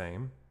be the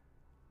same.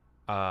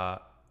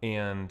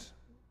 And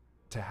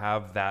to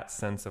have that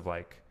sense of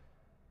like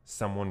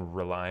someone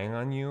relying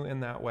on you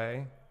in that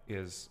way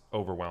is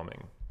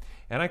overwhelming.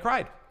 And I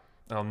cried.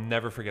 I'll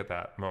never forget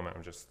that moment.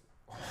 I'm just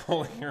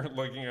holding her,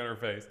 looking at her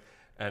face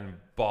and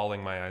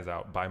bawling my eyes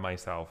out by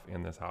myself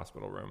in this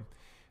hospital room,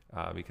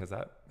 because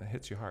that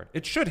hits you hard.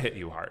 It should hit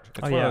you hard.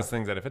 It's one of those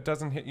things that if it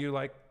doesn't hit you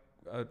like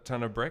a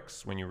ton of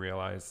bricks when you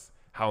realize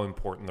how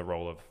important the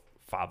role of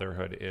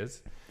fatherhood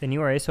is, then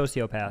you are a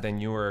sociopath. then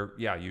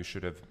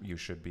you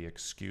should be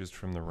excused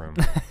from the room.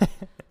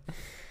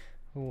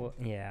 Well,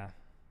 yeah.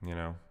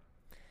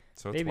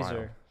 So it's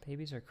wild.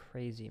 Babies are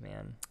crazy,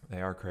 man.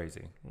 They are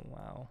crazy.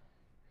 Wow.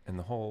 And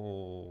the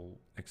whole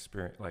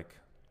experience, like,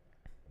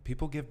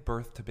 people give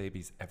birth to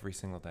babies every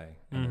single day,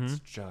 and it's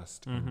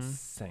just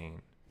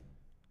insane.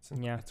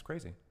 It's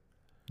crazy.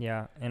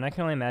 Yeah, and I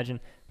can only imagine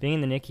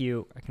being in the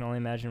NICU. I can only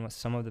imagine what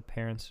some of the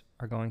parents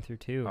are going through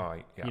too. Oh,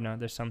 yeah.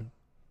 There's some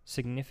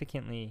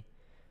significantly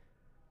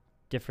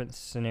different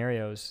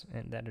scenarios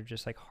and that are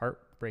just like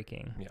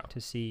heartbreaking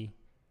to see.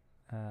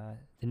 The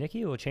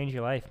NICU will change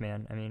your life,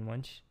 man. I mean,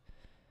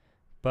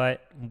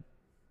 but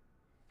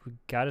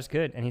God is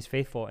good and He's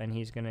faithful, and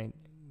He's gonna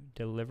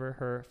deliver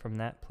her from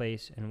that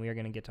place, and we are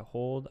gonna get to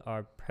hold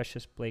our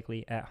precious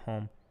Blakely at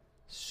home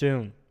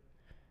soon.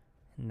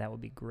 And that will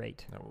be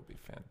great. That will be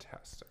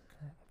fantastic.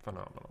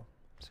 Phenomenal.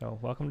 So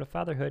welcome to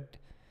fatherhood.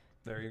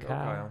 There you go,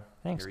 Kyle.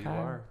 Thanks, Here Kyle. you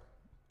are.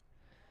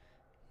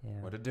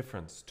 Yeah. What a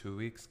difference 2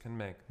 weeks can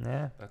make.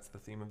 Yeah. That's the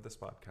theme of this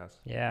podcast.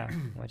 Yeah.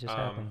 What just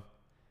happened?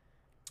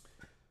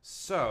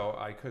 So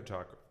I could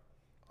talk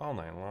all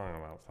night long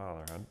about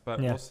fatherhood, but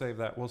Yeah. we'll save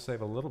that. We'll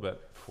save a little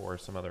bit for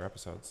some other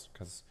episodes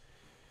because,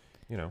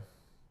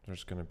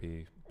 there's going to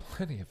be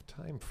plenty of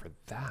time for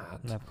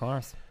that. Of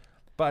course.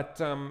 But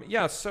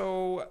yeah,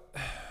 so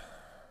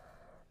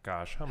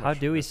gosh, how much? How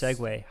do we this-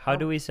 segue? How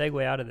do we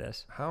segue out of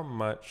this? How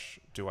much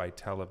do I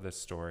tell of this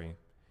story?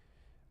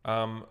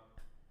 2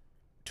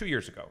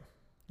 years ago,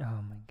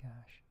 Oh my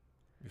gosh.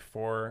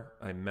 before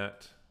I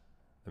met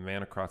the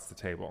man across the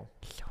table,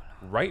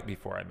 right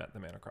before I met the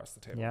man across the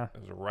table, Yeah.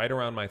 it was right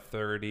around my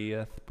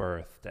 30th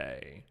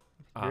birthday.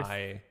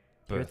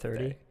 You're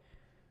 30?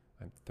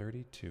 I'm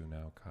 32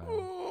 now,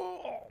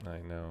 Kyle. I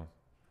know.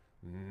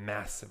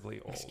 Massively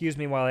old. Excuse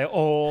me while I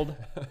old.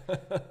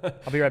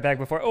 I'll be right back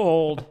before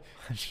old.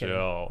 I'm just kidding.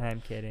 Chill.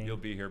 I'm kidding. You'll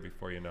be here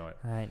before you know it.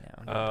 I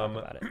know. Don't talk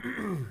about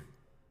it.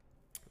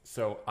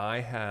 So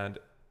I had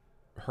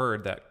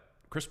heard that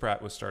Chris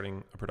Pratt was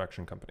starting a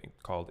production company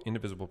called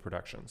Indivisible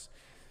Productions.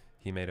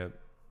 He made a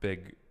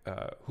big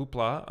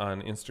hoopla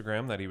on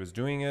Instagram that he was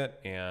doing it,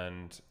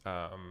 and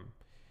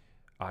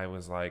I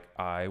was like,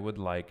 I would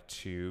like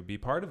to be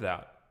part of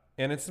that.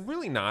 And it's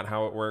really not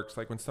how it works.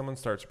 Like when someone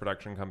starts a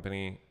production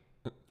company,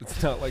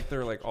 it's not like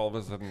they're like all of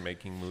a sudden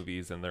making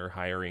movies and they're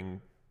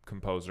hiring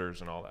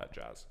composers and all that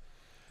jazz.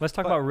 Let's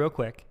talk about real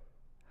quick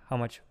how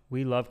much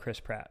we love Chris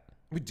Pratt.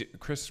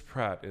 Chris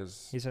Pratt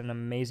is... He's an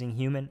amazing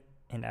human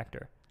and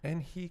actor.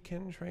 And he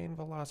can train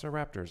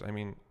velociraptors. I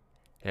mean,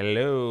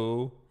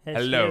 hello.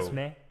 Excuse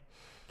me.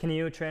 Can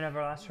you train a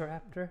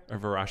velociraptor? A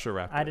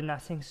velociraptor. I did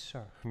not think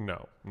so.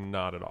 No,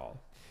 not at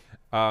all.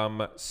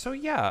 So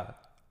yeah,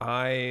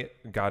 I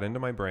got into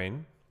my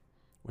brain,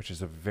 which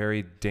is a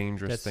very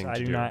dangerous thing to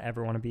do. I do not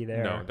ever want to be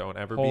there. No, don't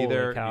ever Holy be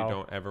there. cow. You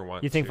don't ever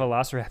want You think to.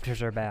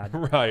 velociraptors are bad?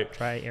 Right.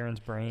 Try Aaron's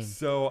brain.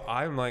 So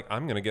I'm like,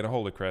 I'm going to get a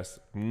hold of Chris.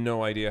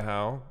 No idea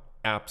how.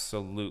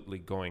 Absolutely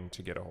going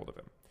to get a hold of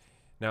him.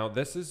 Now,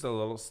 this is a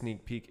little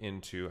sneak peek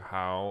into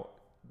how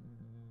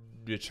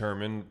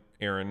determined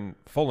Aaron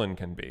Fullen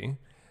can be.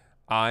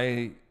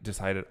 I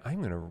decided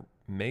I'm going to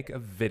make a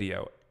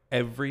video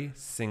every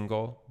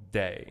single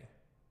day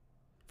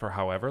for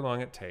however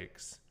long it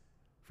takes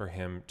for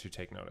him to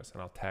take notice.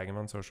 And I'll tag him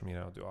on social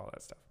media. I'll do all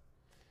that stuff.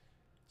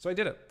 So I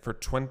did it for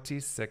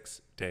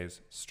 26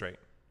 days straight.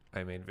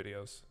 I made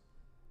videos,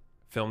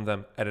 filmed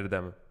them, edited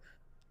them,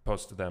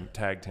 posted them,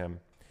 tagged him.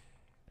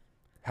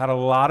 Had a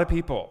lot of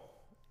people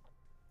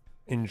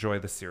enjoy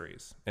the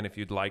series. And if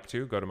you'd like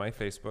to, go to my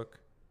Facebook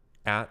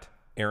at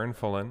Aaron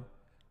Fullen.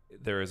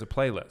 There is a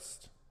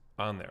playlist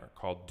on there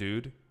called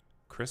Dude,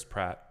 Chris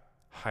Pratt,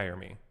 Hire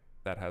Me.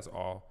 That has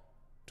all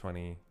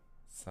 20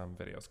 some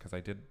videos because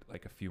I did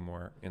like a few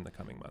more in the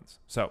coming months.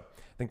 So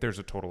I think there's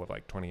a total of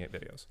like 28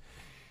 videos.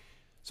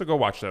 So go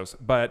watch those.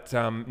 But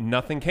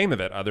nothing came of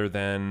it other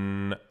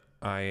than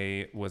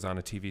I was on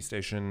a TV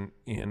station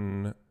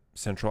in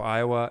Central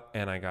Iowa,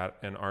 and I got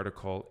an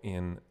article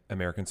in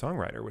American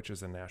Songwriter, which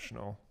is a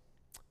national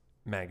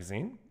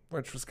magazine,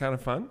 which was kind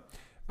of fun.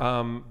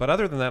 But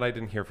other than that, I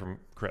didn't hear from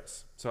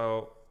Chris.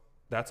 So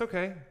that's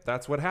okay.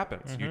 That's what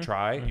happens. You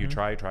try,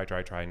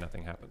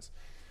 nothing happens.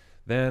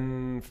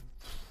 Then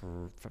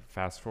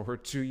fast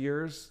forward 2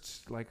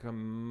 years, like a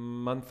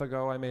month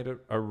ago, I made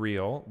a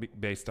reel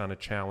based on a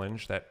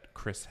challenge that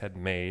Chris had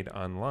made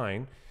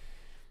online.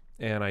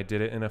 And I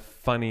did it in a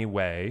funny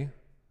way.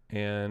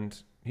 And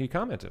he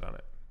commented on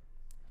it.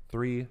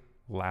 3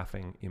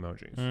 laughing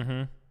emojis.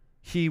 Mm-hmm.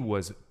 He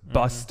was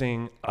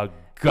busting a He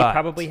gut.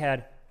 probably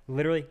had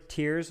literally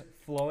tears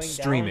flowing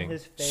Streaming. down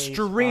his face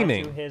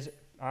Streaming.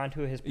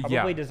 onto his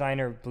probably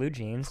designer blue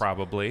jeans.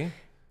 Probably.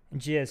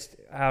 Just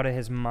out of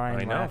his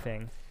mind I know.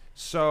 laughing.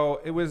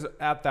 So it was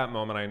at that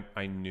moment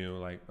I knew,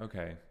 like,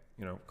 okay,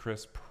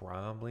 Chris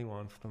probably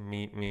wants to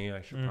meet me.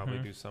 I should probably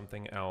do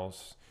something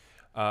else.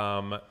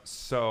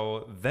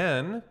 So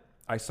then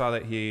I saw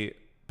that he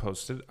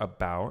posted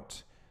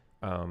about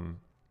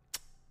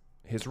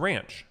his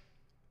ranch.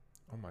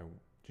 Oh my!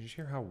 Did you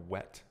hear how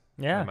wet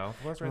my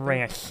mouth was right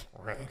Ranch.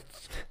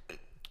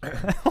 there?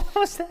 What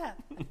was that?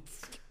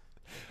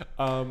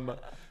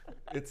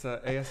 It's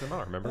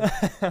ASMR, remember?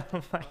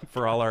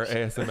 For all our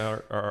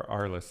ASMR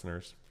our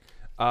listeners.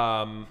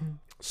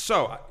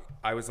 So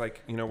I was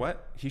like, you know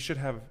what? He should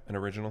have an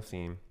original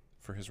theme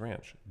for his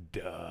ranch.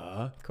 Duh.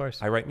 Of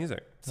course. I write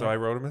music. So I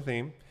wrote him a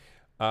theme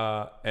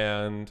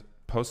and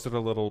posted a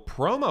little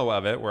promo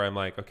of it where I'm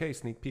like, okay,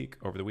 sneak peek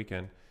over the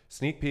weekend.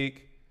 Sneak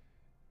peek.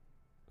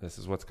 This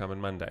is what's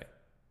coming Monday.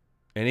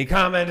 And he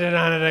commented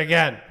on it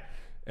again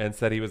and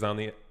said he was on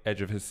the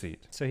edge of his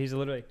seat. So he's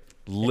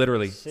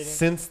Literally, sitting.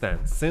 since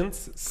then,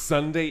 since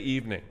Sunday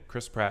evening,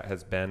 Chris Pratt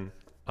has been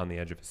on the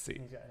edge of his seat.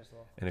 He's got his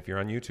little. And if you're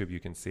on YouTube, you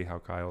can see how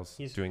Kyle's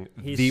doing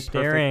He's the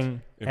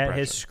staring perfect at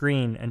his impression.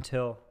 screen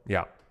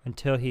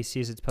until he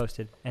sees it's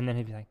posted, and then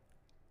he'd be like,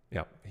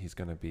 Yeah, he's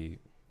going to be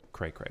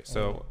cray.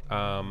 So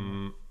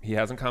he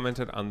hasn't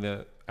commented on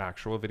the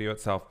actual video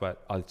itself,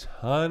 but a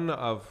ton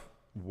of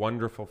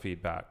wonderful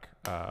feedback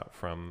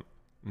from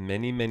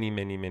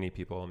many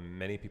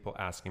people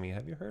asking me,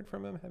 have you heard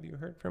from him? Have you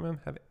heard from him?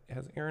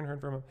 Has Aaron heard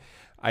from him?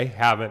 I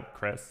haven't,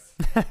 Chris.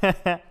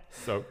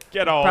 So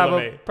get all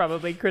of me.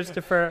 Probably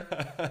Christopher,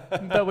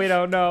 but we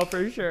don't know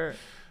for sure.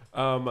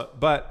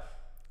 But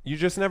you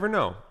just never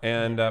know.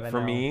 And for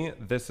know. me,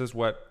 this is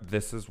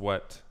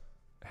what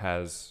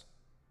has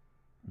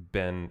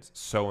been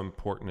so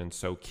important and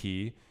so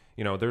key.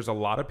 You know, there's a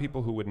lot of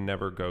people who would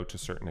never go to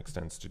certain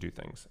extents to do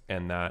things,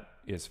 and that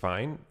is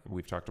fine.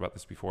 We've talked about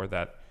this before.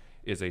 That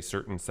is a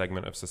certain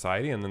segment of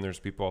society. And then there's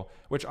people,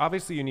 which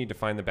obviously you need to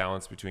find the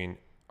balance between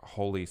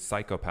holy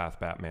psychopath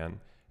Batman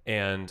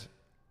and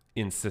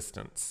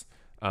insistence.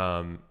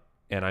 And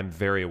I'm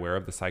very aware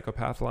of the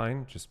psychopath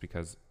line just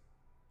because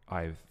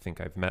I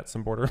think I've met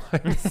some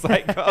borderline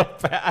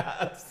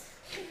psychopaths.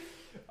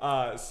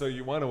 So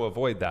you want to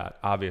avoid that,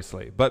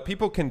 obviously. But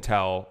people can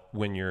tell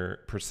when you're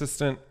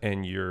persistent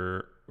and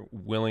you're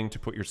willing to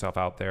put yourself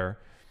out there.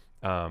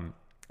 I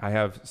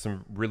have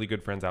some really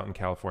good friends out in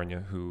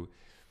California who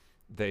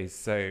they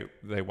say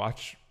they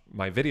watch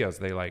my videos.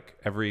 They like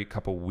every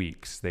couple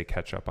weeks, they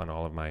catch up on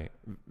all of my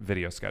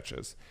video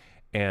sketches.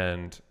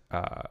 And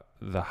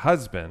the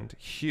husband,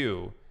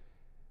 Hugh,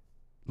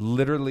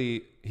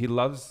 literally, he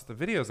loves the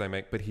videos I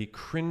make, but he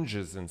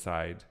cringes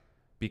inside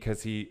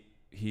because he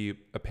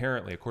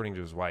apparently, according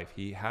to his wife,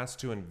 he has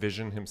to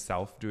envision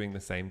himself doing the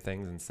same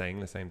things and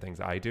saying the same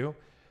things I do.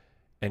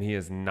 And he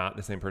is not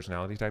the same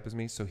personality type as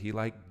me. So he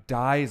like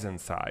dies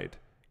inside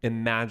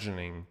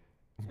imagining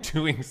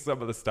doing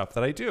some of the stuff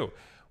that I do,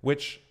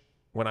 which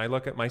when I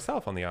look at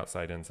myself on the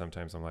outside in,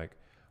 sometimes I'm like,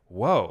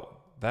 whoa,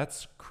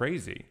 that's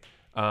crazy.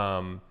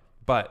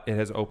 But it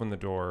has opened the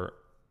door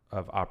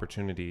of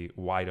opportunity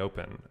wide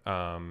open.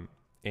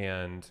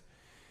 And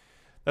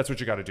that's what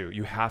you got to do.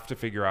 You have to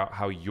figure out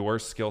how your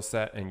skill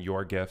set and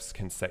your gifts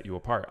can set you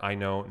apart. I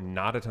know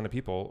not a ton of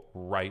people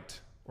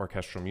write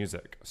orchestral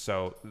music,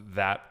 so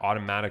that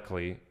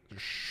automatically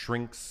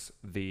shrinks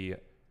the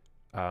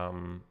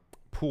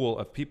pool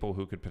of people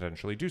who could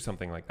potentially do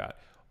something like that.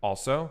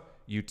 Also,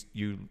 you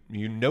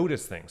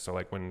notice things. So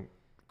like when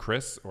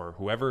Chris or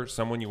whoever,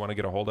 someone you want to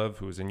get a hold of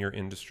who's in your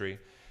industry,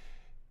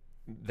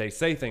 they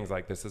say things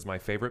like, this is my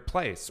favorite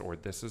place, or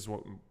this is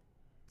what,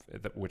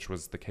 which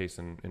was the case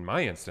in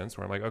my instance,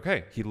 where I'm like,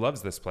 okay, he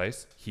loves this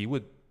place. He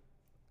would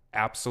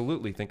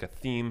absolutely think a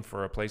theme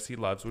for a place he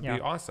loves would be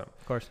awesome.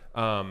 Of course.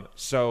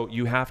 So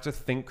you have to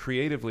think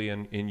creatively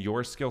in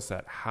your skill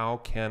set. How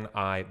can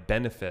I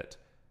benefit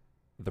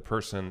the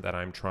person that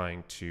I'm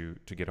trying to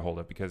get a hold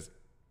of? Because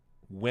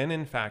when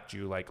in fact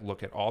you like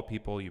look at all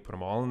people, you put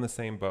them all in the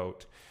same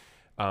boat.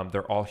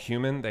 They're all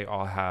human. They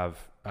all have,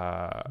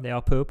 they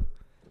all poop.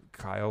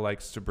 Kyle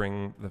likes to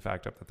bring the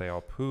fact up that they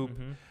all poop.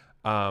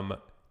 Mm-hmm.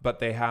 But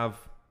they have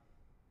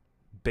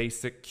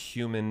basic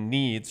human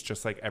needs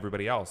just like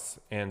everybody else.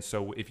 And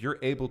so if you're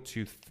able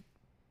to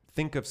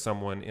think of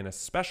someone in a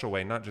special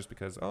way, not just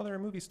because, oh, they're a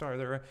movie star,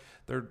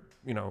 they're,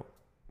 you know,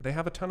 they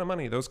have a ton of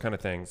money, those kind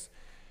of things.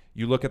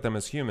 You look at them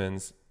as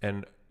humans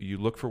and you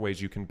look for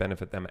ways you can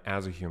benefit them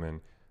as a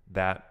human.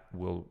 That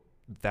will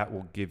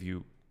give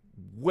you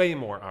way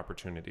more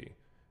opportunity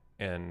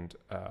and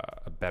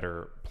a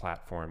better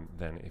platform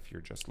than if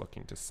you're just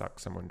looking to suck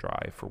someone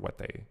dry for what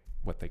they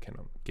can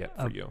get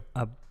for you.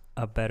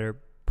 A better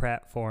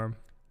platform.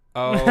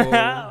 Oh,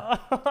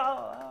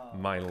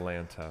 my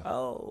Lanta.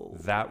 Oh,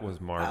 that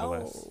was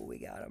marvelous. Oh, we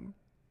got him.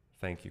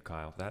 Thank you,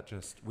 Kyle.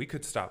 We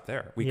could stop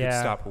there. We could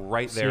stop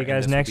right there. See you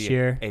guys next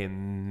year. A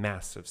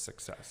massive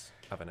success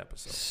of an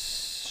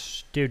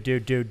episode. Dude.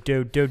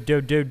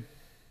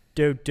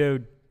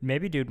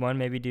 Maybe dude 1,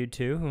 maybe dude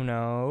 2. Who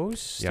knows?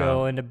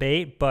 Still in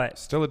debate, but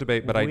still a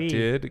debate. But I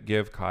did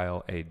give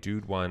Kyle a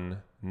dude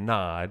 1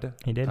 nod.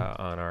 He did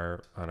on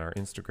our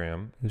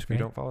Instagram. If you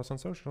don't follow us on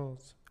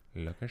socials,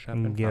 look us up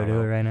and go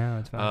do it right now.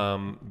 It's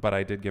fine. But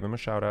I did give him a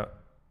shout out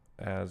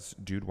as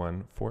dude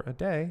 1 for a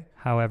day.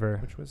 However,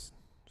 which was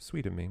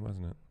sweet of me,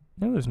 wasn't it?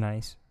 It was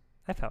nice.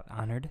 I felt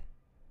honored.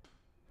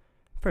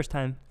 First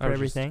time for I was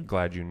everything. Just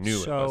glad you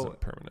knew it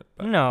wasn't permanent.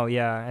 But. No,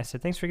 yeah. I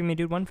said, thanks for giving me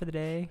dude 1 for the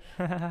day.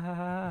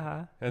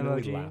 And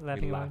emoji, we laughed.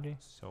 laughing emoji.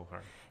 So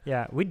hard.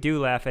 Yeah, we do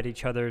laugh at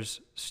each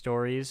other's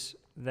stories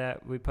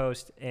that we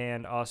post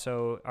and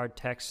also our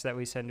texts that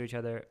we send to each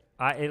other.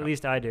 At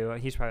least I do.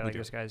 He's probably like,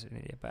 this guy's an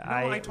idiot. But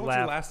I told you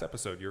last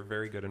episode, you're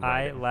very good in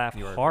writing. I laugh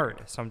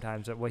hard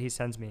sometimes at what he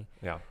sends me.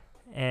 Yeah.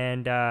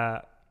 And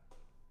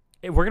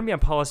we're going to be on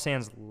Paula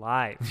Sands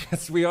live.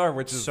 Yes, we are,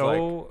 which is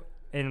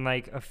in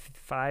like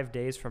 5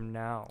 days from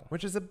now.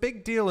 Which is a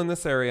big deal in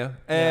this area.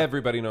 Yeah.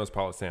 Everybody knows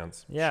Paula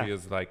Sands. Yeah. She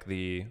is like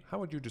how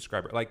would you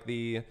describe her? Like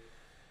the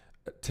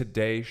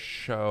Today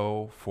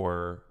Show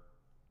for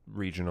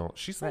regional.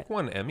 She's like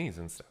won Emmys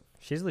and stuff.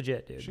 She's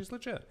legit, dude. She's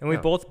legit. And we've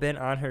both been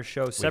on her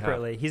show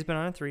separately. He's been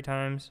on it 3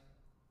 times,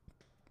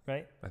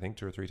 right? I think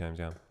 2 or 3 times,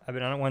 yeah. I've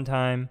been on it 1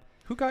 time.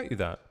 Who got you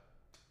that?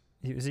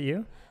 Was it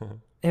you?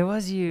 It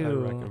was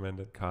you. I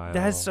recommended Kyle.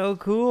 That's so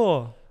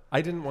cool.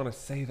 I didn't want to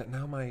say that.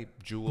 Now my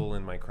jewel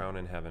in my crown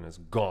in heaven is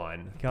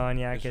gone. Gone,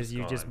 yeah, because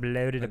you just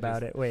bloated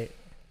about it. Wait.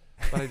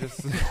 But I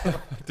just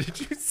did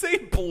you say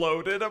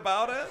bloated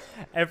about it?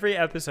 Every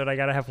episode, I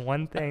gotta have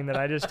one thing that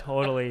I just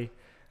totally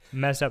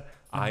mess up.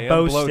 I am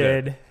Boasted.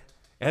 bloated.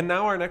 And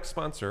now our next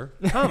sponsor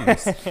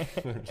comes.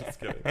 Just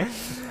kidding.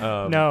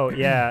 No,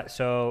 yeah.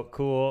 So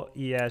cool.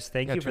 Yes,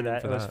 thank Yeah, you for tune in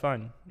that. for It was that.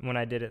 fun when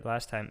I did it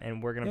last time,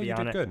 and we're gonna Yeah, be you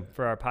on did it good.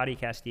 for our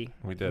podcasty.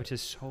 We did. Which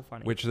is so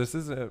funny. Which this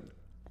is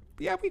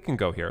we can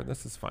go here.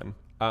 This is fun.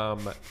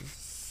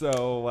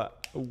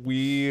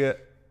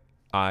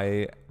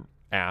 I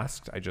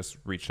just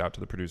reached out to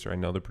the producer. I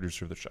know the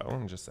producer of the show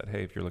and just said,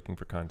 hey, if you're looking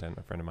for content,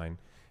 a friend of mine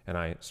and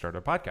I started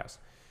a podcast.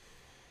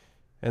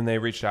 And they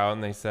reached out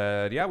and they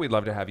said, yeah, we'd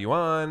love to have you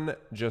on.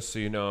 Just so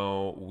you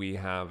know, we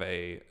have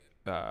a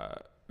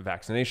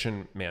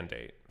vaccination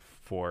mandate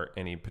for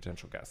any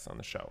potential guests on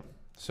the show.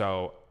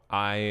 So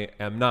I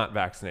am not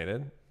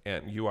vaccinated,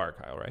 and you are,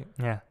 Kyle, right?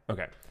 Yeah.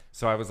 Okay.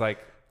 So I was like,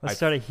 Let's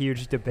start a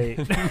huge debate.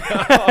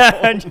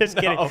 I'm just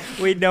kidding.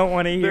 We don't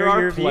want to hear there are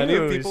your plenty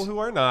views. of people who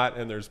are not,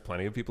 and there's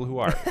plenty of people who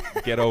are.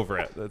 Get over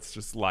it. That's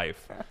just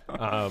life.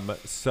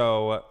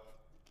 So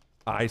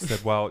I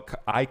said, well,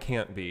 I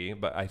can't be,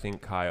 but I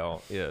think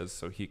Kyle is,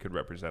 so he could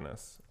represent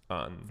us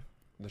on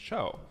the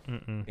show.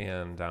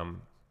 And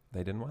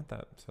they didn't want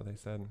that. So they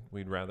said,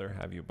 we'd rather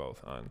have you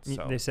both on.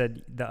 So They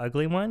said, the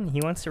ugly one, he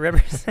wants to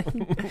represent.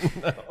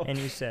 No. And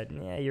you said,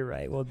 yeah, you're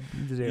right. We'll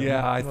Zoom.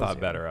 Yeah, I We'll thought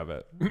Zoom. better of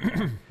it.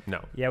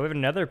 No. Yeah, we have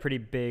another pretty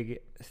big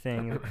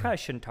thing. We probably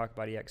shouldn't talk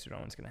about it yet because we don't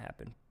know what's going to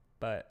happen.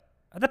 But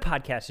the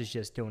podcast is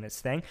just doing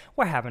its thing.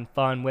 We're having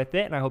fun with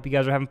it, and I hope you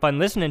guys are having fun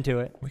listening to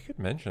it. We could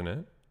mention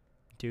it.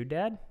 Dude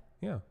Dad?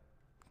 Yeah.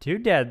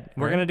 Dude Dad.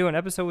 We're Right. going to do an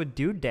episode with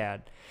Dude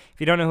Dad. If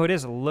you don't know who it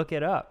is, look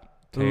it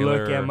up.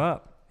 Taylor, Look him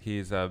up.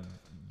 He's a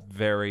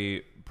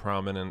very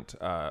prominent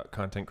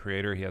content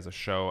creator. He has a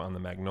show on the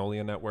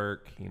Magnolia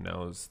Network. He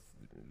knows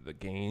the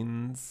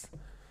Gaines.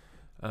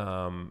 I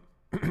know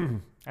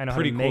how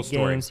pretty to cool make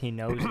story. games. He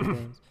knows the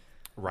games.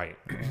 Right.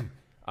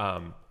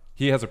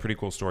 He has a pretty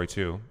cool story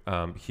too.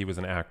 He was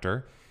an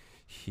actor.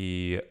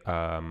 He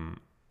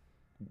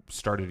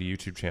started a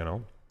YouTube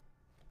channel,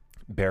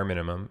 bare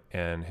minimum,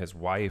 and his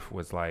wife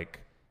was like,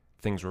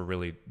 things were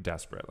really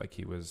desperate. Like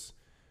he was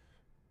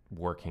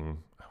working,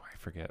 I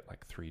forget,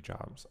 like 3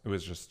 jobs. It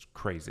was just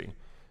crazy.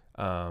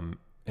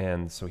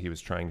 And so he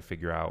was trying to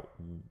figure out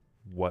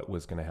what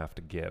was going to have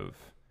to give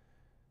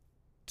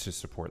to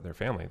support their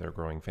family, their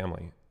growing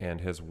family. And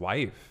his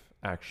wife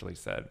actually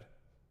said,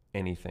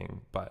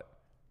 anything but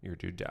your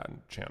Dude Dad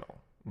channel.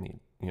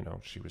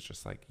 She was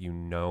just like,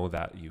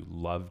 that you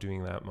love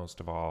doing that most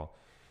of all.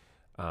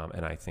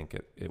 And I think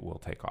it will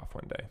take off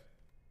one day.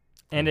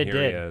 And it here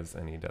did. He is,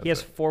 and he does. He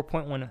has it.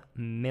 4.1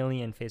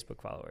 million Facebook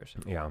followers.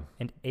 Yeah.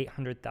 And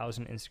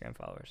 800,000 Instagram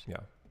followers. Yeah.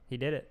 He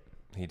did it.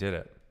 He did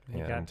it. He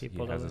got And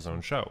people he to has his listen.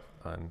 own show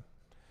on.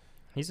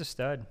 He's a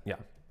stud. Yeah.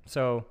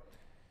 So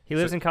he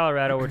lives in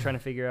Colorado. We're trying to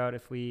figure out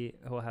if we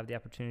will have the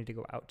opportunity to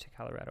go out to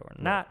Colorado or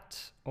not,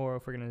 or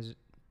if we're going to,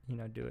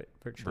 do it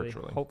virtually.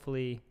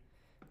 Hopefully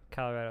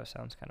Colorado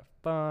sounds kind of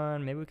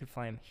fun. Maybe we could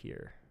fly him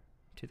here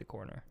to the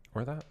corner.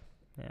 Or that.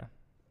 Yeah.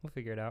 We'll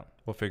figure it out.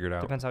 We'll figure it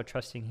out. Depends how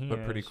trusting he is.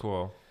 But pretty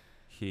cool.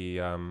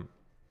 He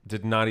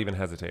did not even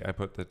hesitate. I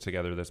put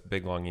together this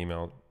big, long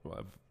email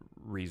of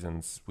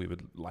reasons we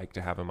would like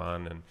to have him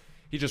on. And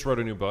he just wrote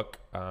a new book,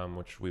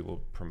 which we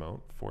will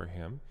promote for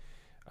him.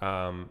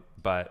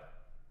 But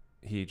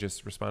he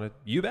just responded,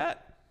 you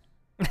bet.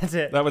 That's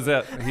it. That was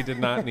it. He did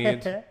not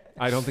need,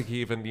 I don't think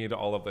he even needed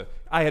all of the,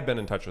 I had been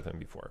in touch with him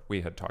before. We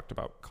had talked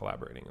about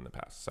collaborating in the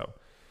past. So,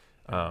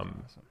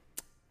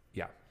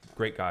 yeah,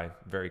 great guy.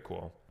 Very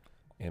cool.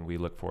 And we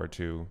look forward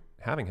to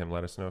having him.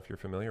 Let us know if you're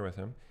familiar with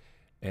him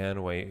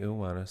and what you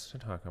want us to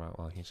talk about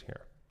while he's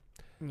here.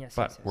 Yes,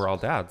 But we're all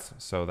dads,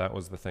 so that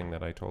was the thing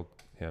that I told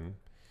him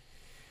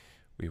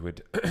we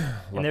would love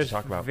and there's to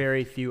talk about.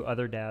 very few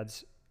other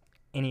dads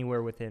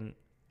anywhere within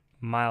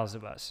miles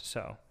of us.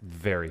 So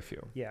Very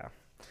few. yeah.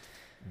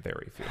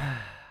 Very few.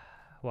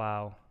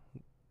 Wow.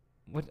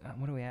 What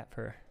are we at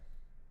for?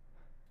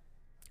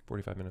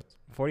 45 minutes.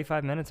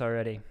 45 minutes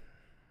already.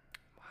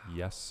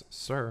 Yes,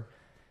 sir.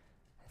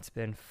 It's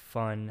been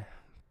fun.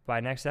 By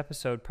next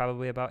episode,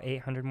 probably about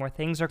 800 more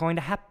things are going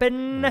to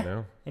happen. I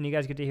know. And you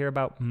guys get to hear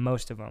about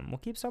most of them. We'll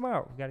keep some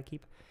out.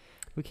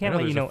 We can't I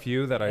know let you there's know. a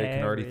few that I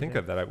can already think everything.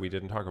 of that we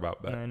didn't talk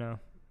about, but I know.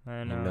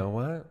 you know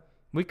what?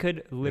 We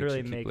could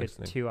literally keep make a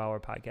listening. 2-hour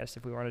podcast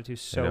if we wanted to I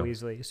so know.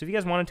 easily. So if you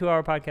guys want a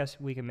 2-hour podcast,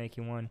 we can make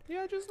you one.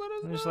 Yeah, just let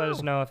us know. Just let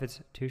us know if it's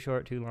too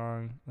short, too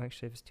long.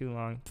 Actually, if it's too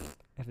long,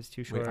 if it's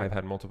too short. Wait, I've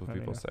had multiple let me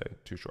people know. say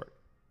too short.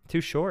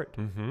 Too short.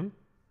 Mm-hmm.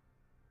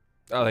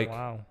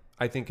 Wow.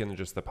 I think in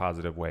just the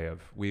positive way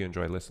of we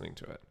enjoy listening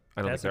to it.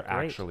 I don't That's think they're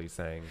great. actually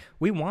saying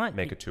We want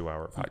make a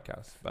 2-hour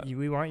podcast. But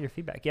we want your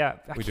feedback. Yeah,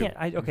 We do.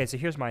 Okay, so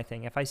here's my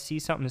thing. If I see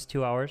something that's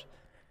 2 hours,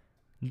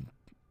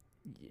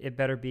 it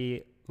better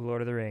be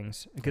Lord of the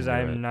Rings because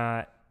I knew I'm it.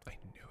 not, I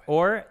knew it.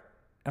 or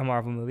a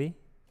Marvel movie.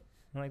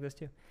 I like this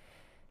too,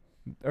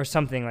 or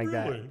something like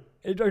that. I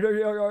didn't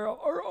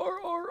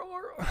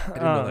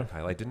know that,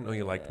 Kyle. I didn't know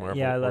you liked Marvel.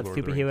 Yeah, I or love Lord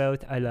of the Rings.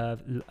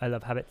 superheroes. I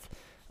love habits.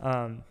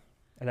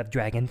 I love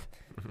dragons.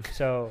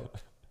 So,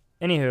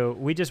 anywho,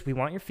 we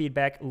want your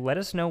feedback. Let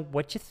us know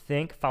what you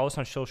think. Follow us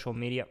on social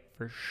media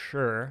for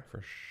sure.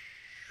 For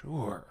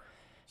sure.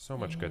 So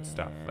much good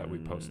stuff that we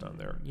post on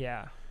there.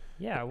 Yeah.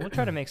 Yeah, we'll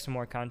try to make some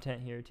more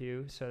content here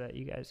too, so that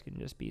you guys can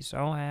just be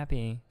so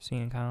happy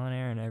seeing Kyle and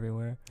Aaron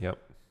everywhere. Yep.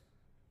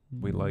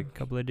 We like a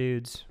couple of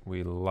dudes.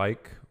 We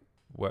like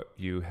what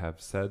you have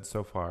said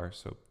so far.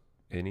 So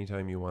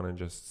anytime you want to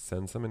just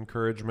send some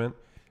encouragement,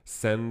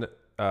 send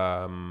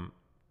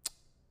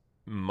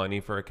money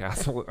for a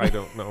castle. I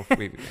don't know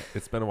if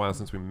it's been a while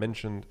since we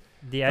mentioned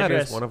the address.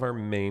 That is one of our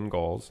main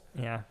goals.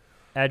 Yeah.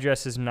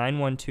 Address is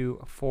 912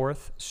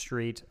 4th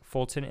Street,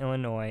 Fulton,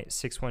 Illinois,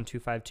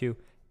 61252.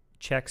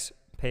 Checks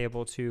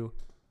payable to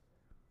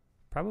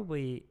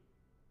probably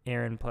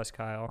Aaron plus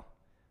Kyle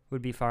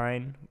would be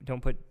fine. Don't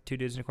put two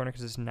dudes in a corner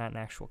because it's not an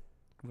actual.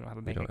 We don't have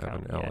a bank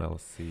account yet. We don't have an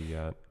LLC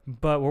yet.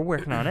 But we're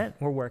working on it.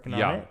 We're working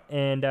on it.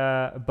 And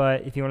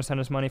but if you want to send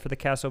us money for the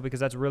castle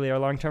because that's really our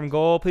long-term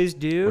goal, please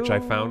do. Which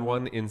I found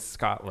one in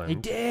Scotland. He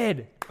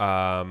did.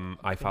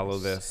 I follow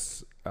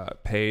this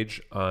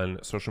page on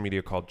social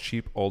media called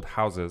Cheap Old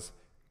Houses.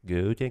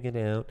 Go check it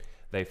out.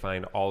 They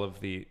find all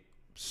of the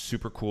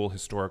super cool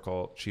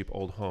historical cheap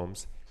old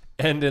homes,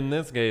 and in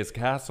this case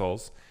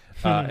castles,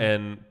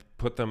 and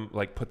put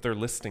their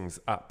listings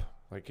up.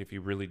 Like if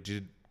you really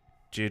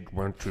did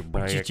want to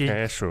buy a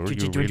castle,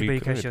 you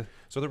really could.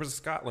 So there was a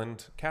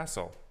Scotland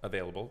castle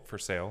available for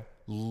sale,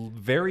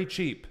 very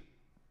cheap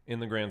in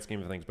the grand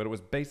scheme of things, but it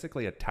was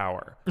basically a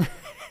tower.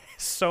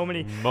 So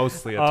many.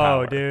 Mostly a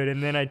tower. Oh, dude.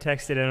 And then I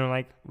texted and I'm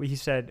like, he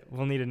said,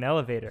 we'll need an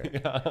elevator.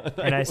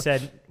 And I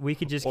said, we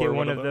could just get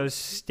one of those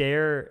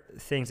stair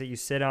things that you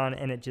sit on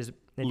and it just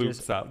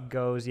up.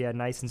 Goes,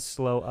 nice and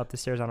slow up the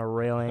stairs on a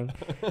railing.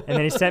 And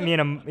then he sent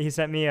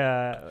me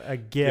a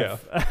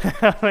GIF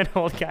of an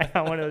old guy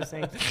on one of those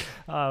things.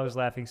 Oh, I was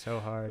laughing so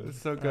hard. It's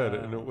so good.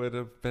 And it would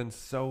have been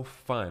so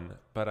fun,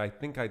 but I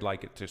think I'd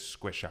like it to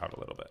squish out a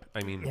little bit.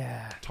 I mean,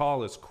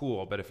 tall is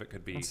cool, but if it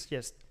could be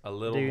just a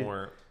little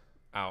more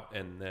out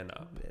and then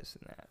up. This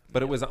and that.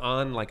 But it was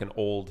on like an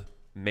old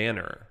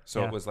manor.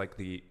 So it was like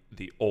the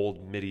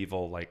old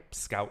medieval like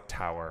scout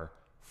tower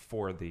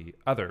for the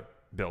other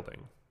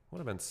building. Would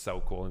have been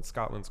so cool. And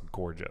Scotland's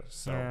gorgeous.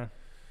 So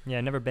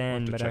never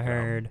been, but I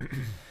heard.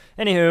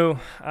 Anywho,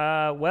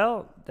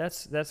 well,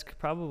 that's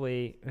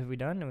probably. Have we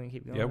done? Do we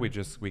keep going? Yeah,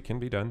 we can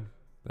be done.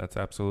 That's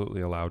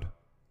absolutely allowed.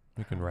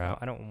 We can wrap.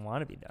 I don't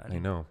want to be done. I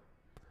know.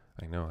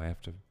 I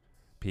have to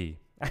pee.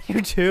 I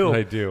do too.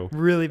 I do.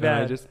 Really bad.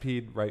 And I just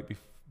peed right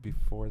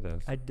before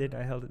this. I did.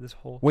 I held it this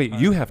whole Wait,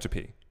 time. you have to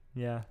pee?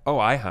 Yeah. Oh,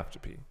 I have to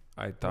pee.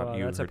 I thought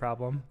that's a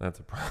problem. That's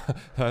a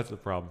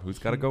problem. Who's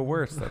got to go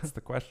worse? That's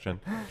the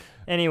question.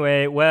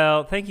 Anyway,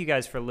 well, thank you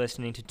guys for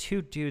listening to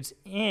Two Dudes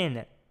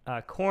in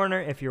a Corner.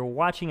 If you're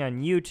watching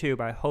on YouTube,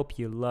 I hope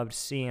you loved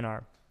seeing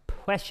our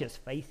precious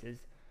faces.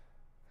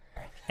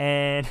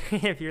 And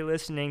if you're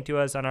listening to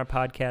us on our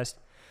podcast,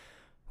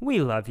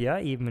 we love ya,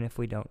 even if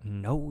we don't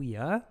know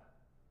ya.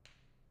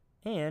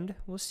 And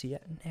we'll see you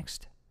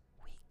next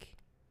week.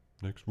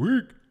 Next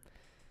week.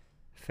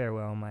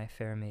 Farewell, my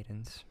fair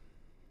maidens.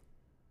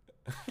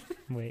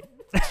 Wait.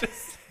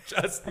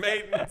 just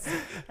maidens.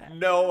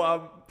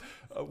 No,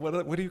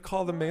 what do you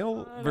call the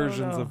male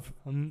versions of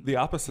the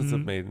opposites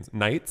of maidens?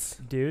 Knights?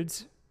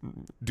 Dudes?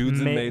 Dudes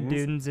and maidens?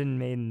 Dudes and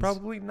maidens.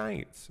 Probably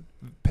knights.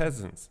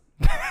 Peasants.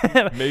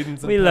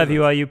 Maidens and we love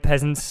you, all you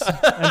peasants.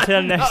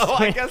 Until next week.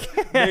 I guess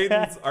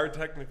maidens are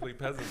technically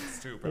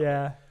peasants too. Probably.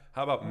 Yeah.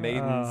 How about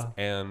maidens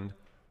and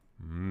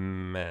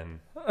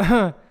men?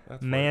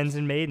 Mans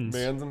and maidens.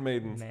 Mans and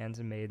maidens. Mans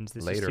and maidens.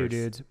 This Laters. is Two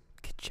Dudes.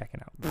 Check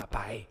it out.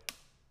 Bye-bye.